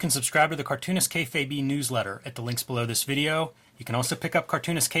 You can subscribe to the Cartoonist Kayfabe newsletter at the links below this video. You can also pick up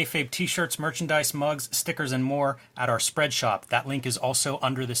Cartoonist Kayfabe t-shirts, merchandise, mugs, stickers, and more at our spread shop. That link is also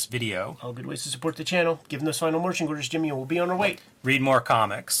under this video. All good ways to support the channel. Give them those final marching orders, Jimmy, and we'll be on our way. Read more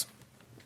comics.